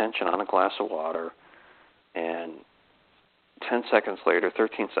your attention on a glass of water, and 10 seconds later,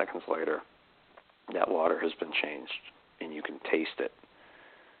 13 seconds later, that water has been changed, and you can taste it.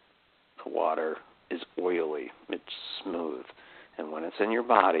 The water is oily, it's smooth, and when it's in your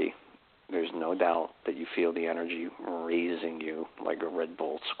body, there's no doubt that you feel the energy raising you like a Red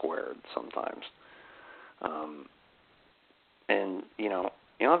Bull squared sometimes. And, you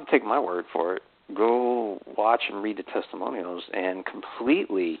don't have to take my word for it. Go watch and read the testimonials and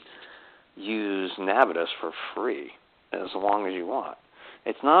completely use Navitus for free as long as you want.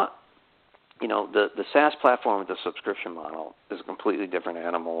 It's not, the SaaS platform with the subscription model is a completely different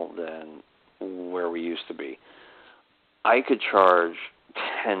animal than where we used to be. I could charge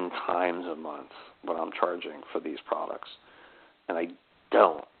 10 times a month what I'm charging for these products, and I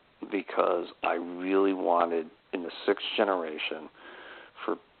don't, because I really wanted, in the 6th generation,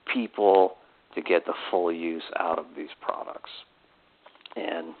 for people to get the full use out of these products.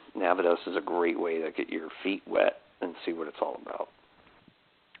 And Navitus is a great way to get your feet wet and see what it's all about.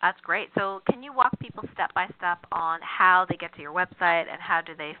 That's great. So can you walk people step by step on how they get to your website and how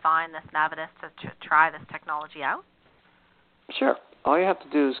do they find this Navitus to try this technology out? Sure. All you have to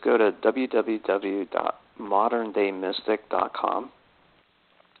do is go to www.moderndaymystic.com,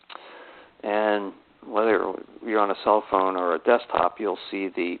 and whether you're on a cell phone or a desktop, you'll see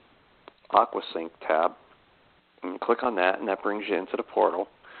the AquaSync tab. And you click on that, and that brings you into the portal.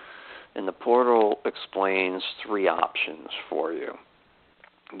 And the portal explains 3 options for you.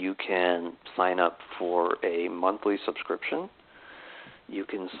 You can sign up for a monthly subscription. You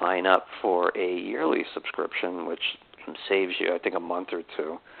can sign up for a yearly subscription, which saves you, I think, a month or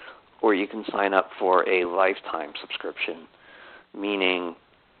 2. Or you can sign up for a lifetime subscription, meaning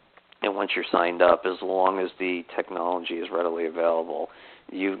that once you're signed up, as long as the technology is readily available,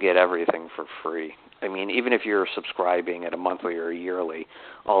 you get everything for free. I mean, even if you're subscribing at a monthly or a yearly,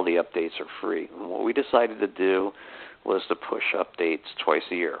 all the updates are free. And what we decided to do was to push updates twice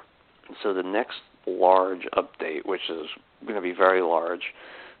a year. And so the next large update, which is going to be very large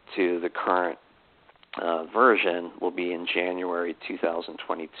to the current version, will be in January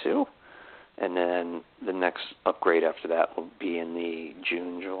 2022. And then the next upgrade after that will be in the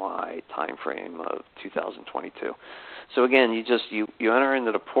June-July timeframe of 2022. So again, you enter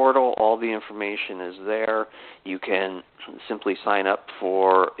into the portal. All the information is there. You can simply sign up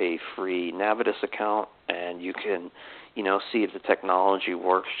for a free Navitus account, and you can, see if the technology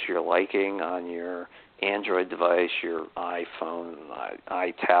works to your liking on your Android device, your iPhone,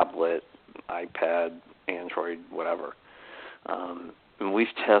 iTablet, iPad, Android, whatever. And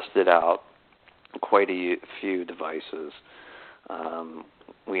we've tested out quite a few devices.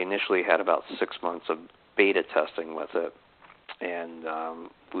 We initially had about 6 months of beta testing with it, and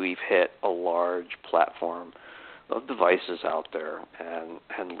we've hit a large platform of devices out there and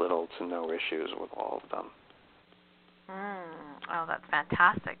little to no issues with all of them. Oh, that's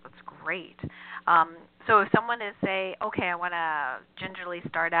fantastic. That's great. So if someone is, say, okay, I want to gingerly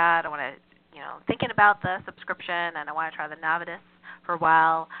start out, I want to, thinking about the subscription, and I want to try the Navitus for a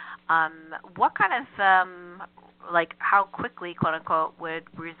while, what kind of, how quickly, quote unquote, would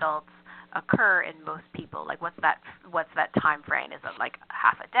results occur in most people? Like, what's that time frame? Is it like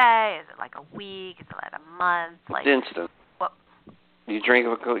half a day? Is it like a week? Is it like a month? Like, it's instant. What? You drink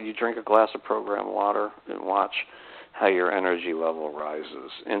a glass of program water and watch how your energy level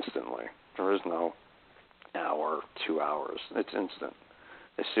rises instantly. There is no hour, 2 hours. It's instant.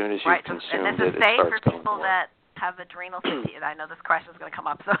 As soon as you consume it, and this is safe for people work. that have adrenal fatigue. I know this question is going to come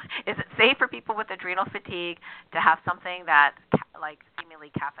up. So is it safe for people with adrenal fatigue to have something that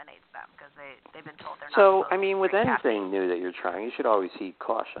seemingly caffeinates them because they've been told they're not supposed to with drink anything caffeine? new that you're trying, you should always heed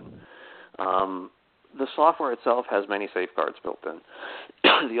caution. The software itself has many safeguards built in.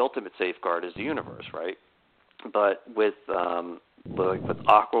 The ultimate safeguard is the universe, right? But with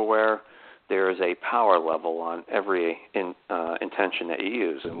Aquaware, there is a power level on every intention that you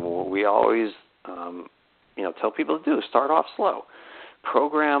use, and what we always tell people to do is start off slow.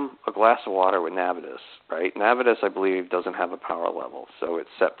 Program a glass of water with Navitus, right? Navitus, I believe, doesn't have a power level, so it's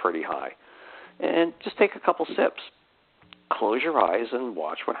set pretty high. And just take a couple sips. Close your eyes and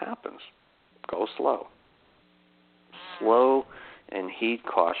watch what happens. Go slow. Slow and heed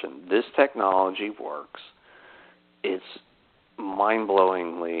caution. This technology works. It's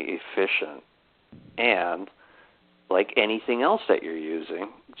mind-blowingly efficient. And like anything else that you're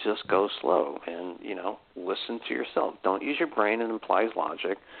using, just go slow and, listen to yourself. Don't use your brain. It implies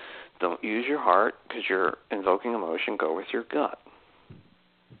logic. Don't use your heart because you're invoking emotion. Go with your gut.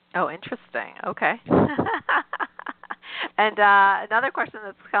 Oh, interesting. Okay. And another question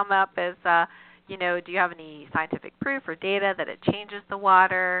that's come up is, do you have any scientific proof or data that it changes the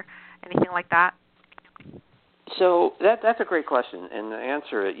water, anything like that? So that's a great question, and the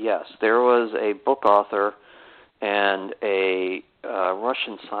answer is yes. There was a book author and a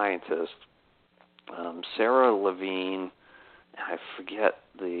Russian scientist, Sarah Levine. I forget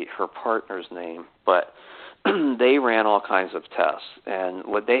her partner's name, but they ran all kinds of tests. And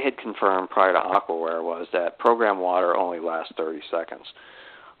what they had confirmed prior to Aquaware was that programmed water only lasts 30 seconds.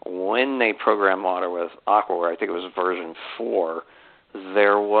 When they programmed water with Aquaware, I think it was version 4,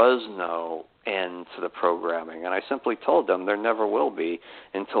 there was no end to the programming. And I simply told them there never will be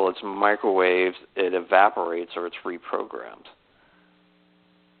until it's microwaved, it evaporates, or it's reprogrammed.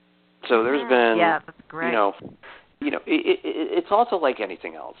 So there's been, that's great. It's also like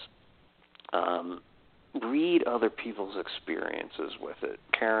anything else. Read other people's experiences with it.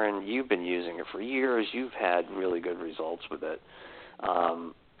 Karen, you've been using it for years. You've had really good results with it.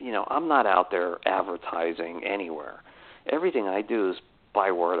 I'm not out there advertising anywhere. Everything I do is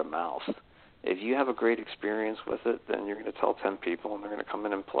by word of mouth. If you have a great experience with it, then you're going to tell 10 people, and they're going to come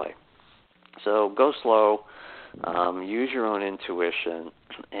in and play. So go slow. Use your own intuition,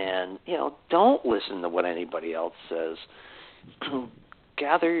 and don't listen to what anybody else says.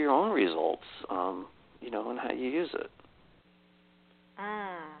 Gather your own results, and how you use it.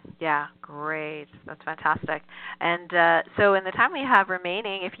 Yeah, great. That's fantastic. And so in the time we have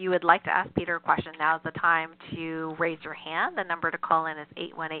remaining, if you would like to ask Peter a question, now is the time to raise your hand. The number to call in is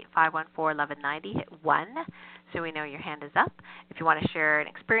 818-514-1190. Hit 1 so we know your hand is up. If you want to share an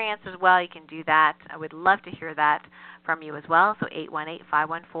experience as well, you can do that. I would love to hear that from you as well. So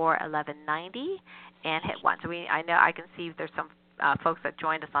 818-514-1190 and hit 1. So I know I can see there's some folks that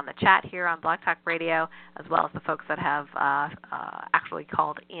joined us on the chat here on Blog Talk Radio, as well as the folks that have actually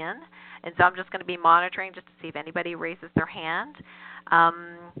called in. And so I'm just going to be monitoring just to see if anybody raises their hand.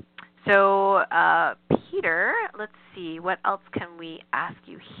 So, Peter, let's see, what else can we ask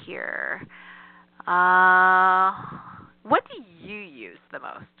you here? What do you use the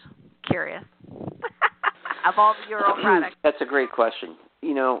most? Curious. Of all your own products. That's a great question.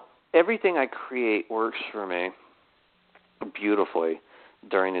 Everything I create works for me beautifully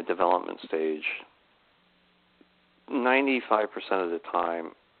during the development stage. 95% of the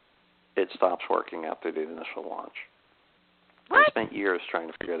time, it stops working after the initial launch. What? I spent years trying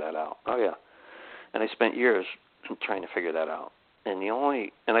to figure that out. Oh, yeah. And I spent years trying to figure that out. And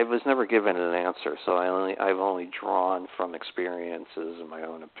I was never given an answer, so I've only drawn from experiences and my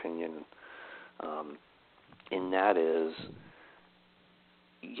own opinion. And that is,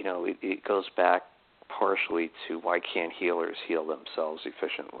 it goes back partially to why can't healers heal themselves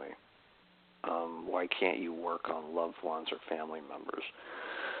efficiently? Why can't you work on loved ones or family members?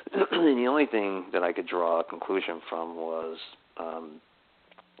 And the only thing that I could draw a conclusion from was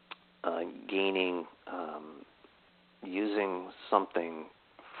gaining, using something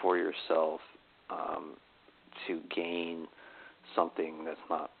for yourself to gain something that's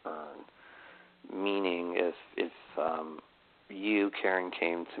not earned. Meaning, if you, Karen,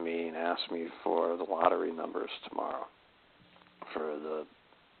 came to me and asked me for the lottery numbers tomorrow for the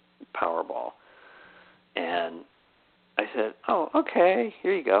Powerball, and I said, oh, okay,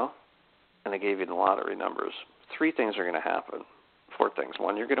 here you go, and I gave you the lottery numbers, 3 things are going to happen. 4 things.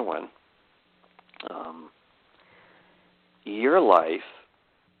 1, you're going to win. Your life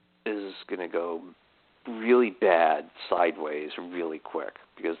is going to go really bad sideways really quick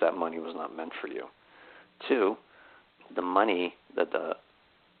because that money was not meant for you. 2, the money that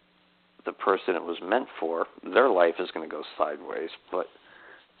the person it was meant for, their life is going to go sideways. But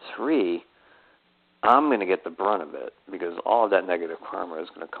 3, I'm going to get the brunt of it because all of that negative karma is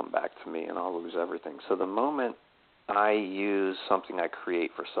going to come back to me and I'll lose everything. So the moment I use something I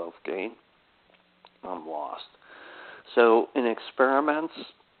create for self-gain, I'm lost. So in experiments,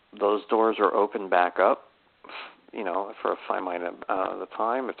 those doors are opened back up, for a finite amount of the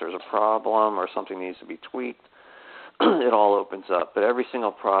time. If there's a problem or something needs to be tweaked, it all opens up. But every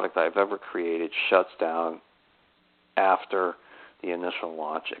single product I've ever created shuts down after the initial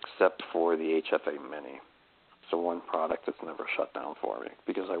launch, except for the HFA Mini. It's the one product that's never shut down for me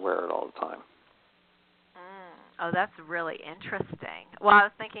because I wear it all the time. Oh, that's really interesting. Well, I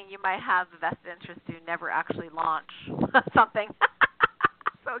was thinking you might have a vested interest to never actually launch something.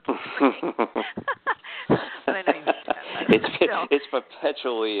 So exciting. But I know you can. It's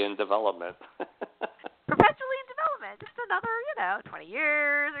perpetually in development. Perpetually in development. Just another, 20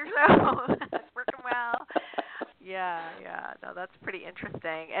 years or so. It's working well. Yeah. No, that's pretty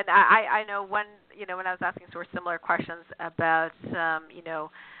interesting. And I know when I was asking sort of similar questions about,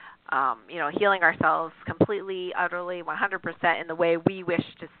 healing ourselves completely, utterly, 100% in the way we wish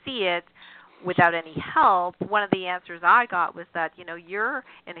to see it without any help, one of the answers I got was that, you're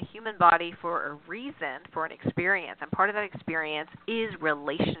in a human body for a reason, for an experience, and part of that experience is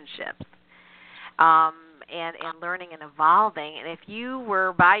relationships. And learning and evolving. And if you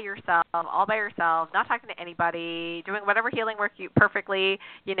were by yourself, all by yourself, not talking to anybody, doing whatever healing work perfectly,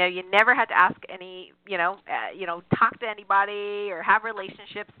 you never had to ask any, talk to anybody or have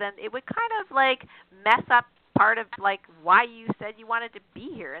relationships, then it would kind of mess up part of why you said you wanted to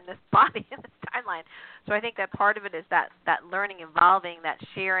be here in this body, in this timeline. So I think that part of it is that learning, evolving, that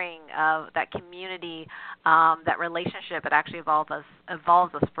sharing of that community, that relationship. It actually evolves us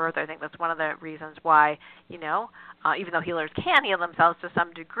further. I think that's one of the reasons why, even though healers can heal themselves to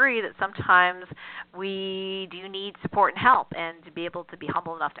some degree, that sometimes we do need support and help, and to be able to be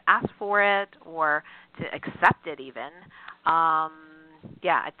humble enough to ask for it or to accept it even. At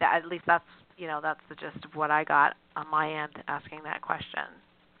least that's the gist of what I got on my end asking that question.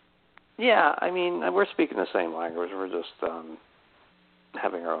 Yeah, we're speaking the same language. We're just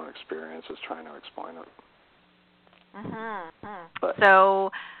having our own experiences trying to explain it. Mm-hmm.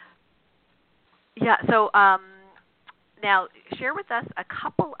 Now share with us a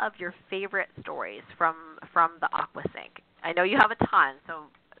couple of your favorite stories from the AquaSync. I know you have a ton, so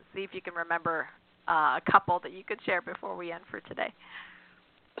see if you can remember a couple that you could share before we end for today.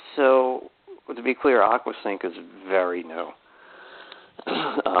 So, to be clear, AquaSync is very new.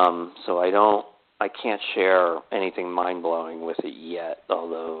 So I can't share anything mind-blowing with it yet,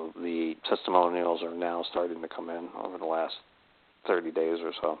 although the testimonials are now starting to come in over the last 30 days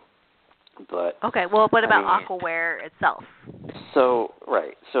or so. But okay, well, what about Aquaware itself? So,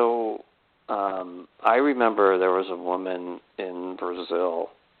 right. So, I remember there was a woman in Brazil.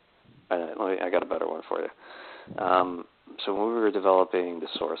 I got a better one for you. So when we were developing the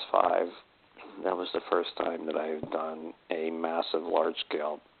Source 5, that was the first time that I had done a massive,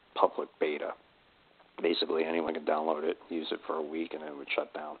 large-scale public beta. Basically, anyone could download it, use it for a week, and it would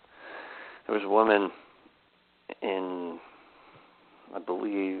shut down. There was a woman in, I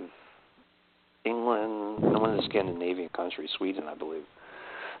believe, England, one of the Scandinavian countries, Sweden, I believe.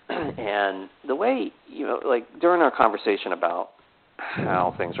 And the way, during our conversation about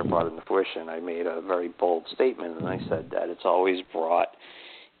how things are brought into fruition, I made a very bold statement, and I said that it's always brought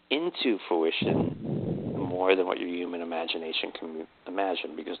into fruition more than what your human imagination can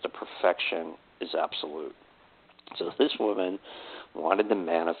imagine, because the perfection is absolute. So this woman wanted to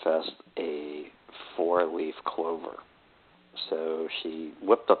manifest a 4-leaf clover. So she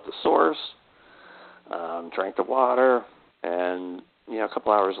whipped up the source, drank the water, and a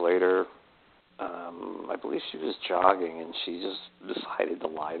couple hours later, I believe she was jogging, and she just decided to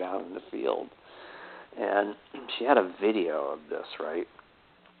lie down in the field. And she had a video of this, right?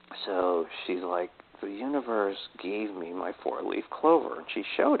 So she's like, the universe gave me my 4-leaf clover, and she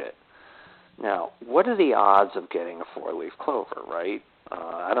showed it. Now, what are the odds of getting a 4-leaf clover, right?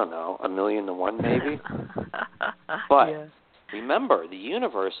 I don't know, 1,000,000 to 1 maybe? But yeah. remember, the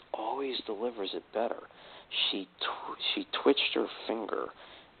universe always delivers it better. She twitched her finger,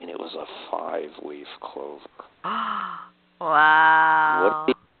 and it was a 5-leaf clover. Wow.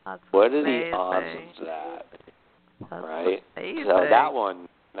 What are the odds of that? That's right? amazing. So that one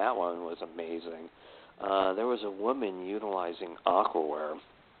was amazing. There was a woman utilizing aquaware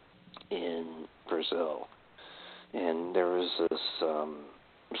in Brazil, and there was this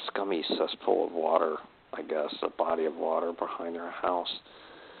scummy cesspool of water, I guess, a body of water behind her house,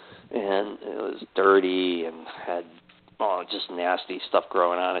 and it was dirty and had just nasty stuff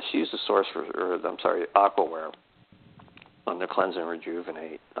growing on it. She used aquaware on the Cleanse and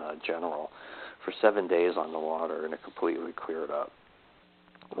Rejuvenate General for 7 days on the water, and it completely cleared up.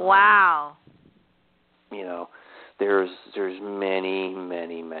 Wow. There's many.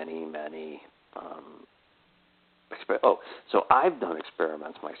 So I've done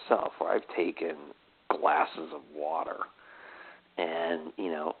experiments myself where I've taken glasses of water and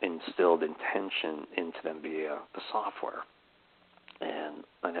instilled intention into them via the software, and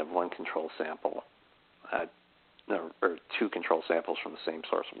I'd have one control sample, or 2 control samples from the same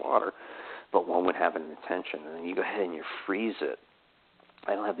source of water, but one would have an intention, and then you go ahead and you freeze it.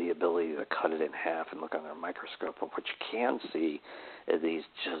 I don't have the ability to cut it in half and look under a microscope, but what you can see is these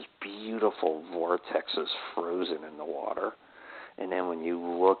just beautiful vortexes frozen in the water. And then when you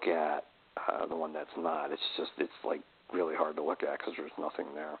look at the one that's not, it's like really hard to look at because there's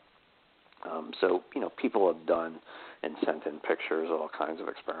nothing there. So people have done and sent in pictures of all kinds of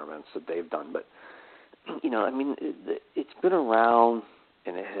experiments that they've done, but it's been around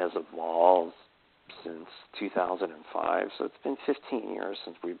and it has evolved since 2005, so it's been 15 years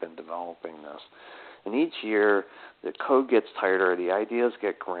since we've been developing this. And each year, the code gets tighter, the ideas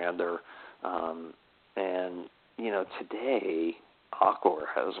get grander, and today, Aquaware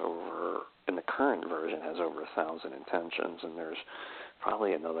has in the current version, has over 1,000 intentions, and there's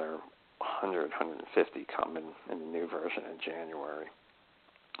probably another 150 coming in the new version in January,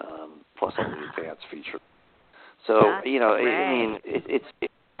 plus all the advanced features. So, That's great. it's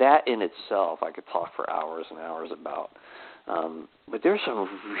that in itself, I could talk for hours and hours about. But there's some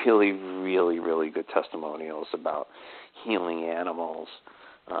really, really, really good testimonials about healing animals,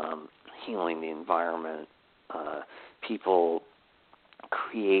 healing the environment, people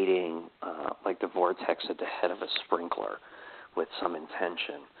creating like the vortex at the head of a sprinkler with some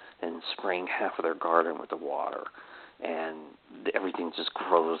intention and spraying half of their garden with the water. And everything just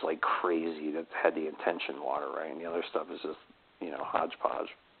grows like crazy that had the intention water, right? And the other stuff is just, hodgepodge.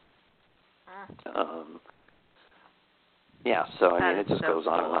 So it just goes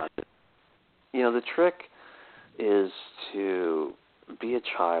on and on. The trick is to be a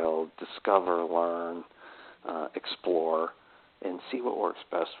child, discover, learn, explore, and see what works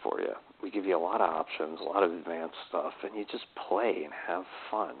best for you. We give you a lot of options, a lot of advanced stuff, and you just play and have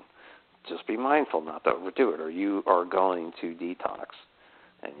fun. Just be mindful not to overdo it, or you are going to detox,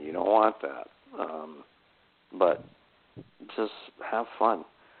 and you don't want that. But just have fun.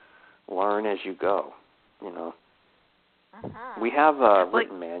 Learn as you go, We have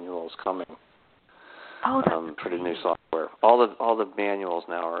written manuals coming for the new software. All the manuals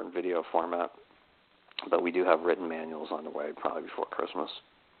now are in video format, but we do have written manuals on the way probably before Christmas.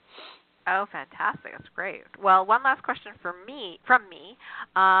 Oh, fantastic. That's great. Well, one last question from me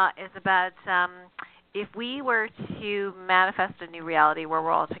is about if we were to manifest a new reality where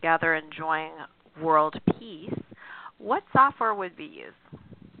we're all together enjoying world peace, what software would we use?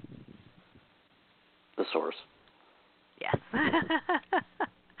 The source. Yes.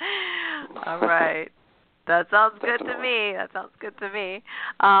 All right. That sounds good to me.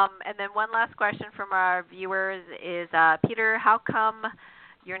 And then one last question from our viewers is, Peter, how come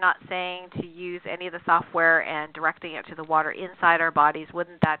you're not saying to use any of the software and directing it to the water inside our bodies?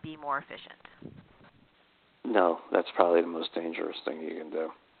 Wouldn't that be more efficient? No, that's probably the most dangerous thing you can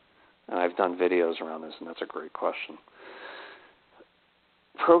do. And I've done videos around this, and that's a great question.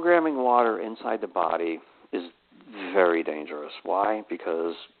 Programming water inside the body is very dangerous. Why?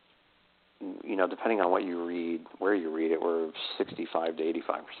 Because, depending on what you read, where you read it, we're 65 to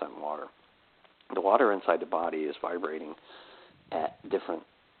 85% water. The water inside the body is vibrating at different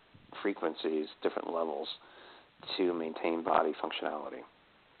frequencies, different levels to maintain body functionality.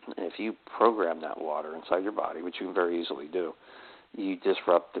 And if you program that water inside your body, which you can very easily do, you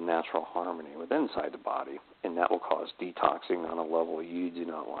disrupt the natural harmony within inside the body, and that will cause detoxing on a level you do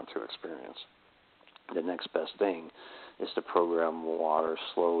not want to experience. The next best thing is to program water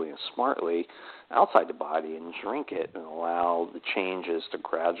slowly and smartly outside the body and drink it and allow the changes to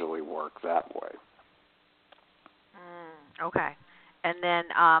gradually work that way. Okay. And then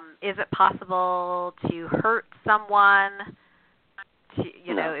is it possible to hurt someone,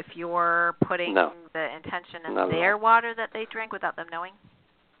 No. if you're putting No. the intention in Not at their all. water that they drink without them knowing?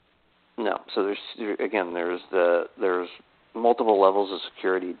 No. So there's multiple levels of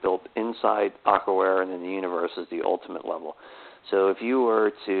security built inside Aquaware, and then the universe is the ultimate level. So if you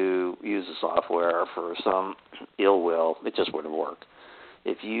were to use the software for some ill will, it just wouldn't work.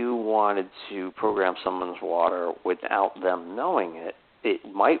 If you wanted to program someone's water without them knowing it, it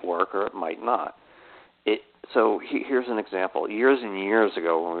might work or it might not. So here's an example. Years and years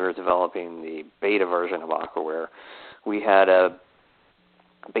ago, when we were developing the beta version of Aquaware, we had a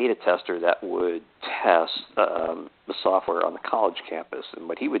beta tester that would test the software on the college campus. And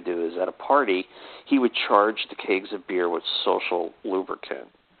what he would do is at a party, he would charge the kegs of beer with social lubricant.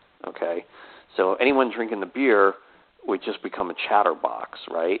 Okay? So anyone drinking the beer would just become a chatterbox,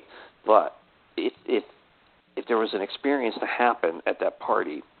 right? But if there was an experience to happen at that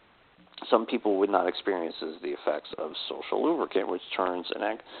party, some people would not experience the effects of social lubricant, which turns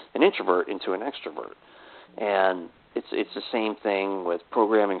an introvert into an extrovert. And it's the same thing with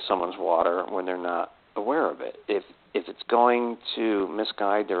programming someone's water when they're not aware of it. If it's going to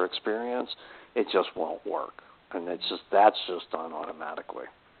misguide their experience, it just won't work. And that's just done automatically.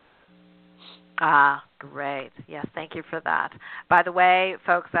 Ah, great. Yes, thank you for that. By the way,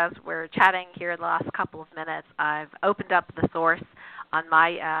 folks, as we're chatting here the last couple of minutes, I've opened up the source on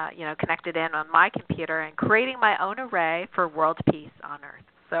my, connected in on my computer and creating my own array for world peace on Earth.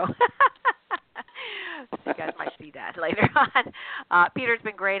 So you guys might see that later on. Peter, it's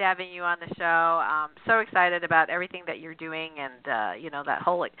been great having you on the show. So excited about everything that you're doing and,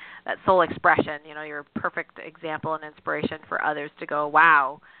 that soul expression. You're a perfect example and inspiration for others to go,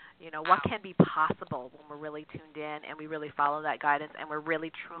 wow, what can be possible when we're really tuned in and we really follow that guidance and we're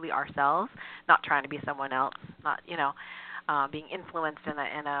really truly ourselves, not trying to be someone else, not, being influenced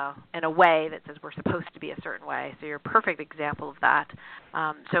in a way that says we're supposed to be a certain way. So you're a perfect example of that.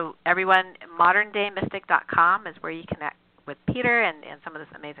 So everyone, moderndaymystic.com is where you connect with Peter and some of this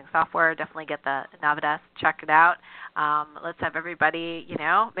amazing software. Definitely get the Navidesk, check it out. Let's have everybody,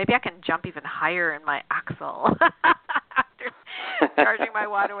 maybe I can jump even higher in my axle after charging my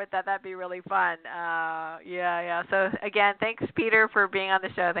water with that. That'd be really fun. Yeah. So again, thanks, Peter, for being on the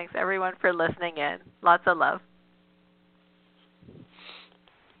show. Thanks, everyone, for listening in. Lots of love.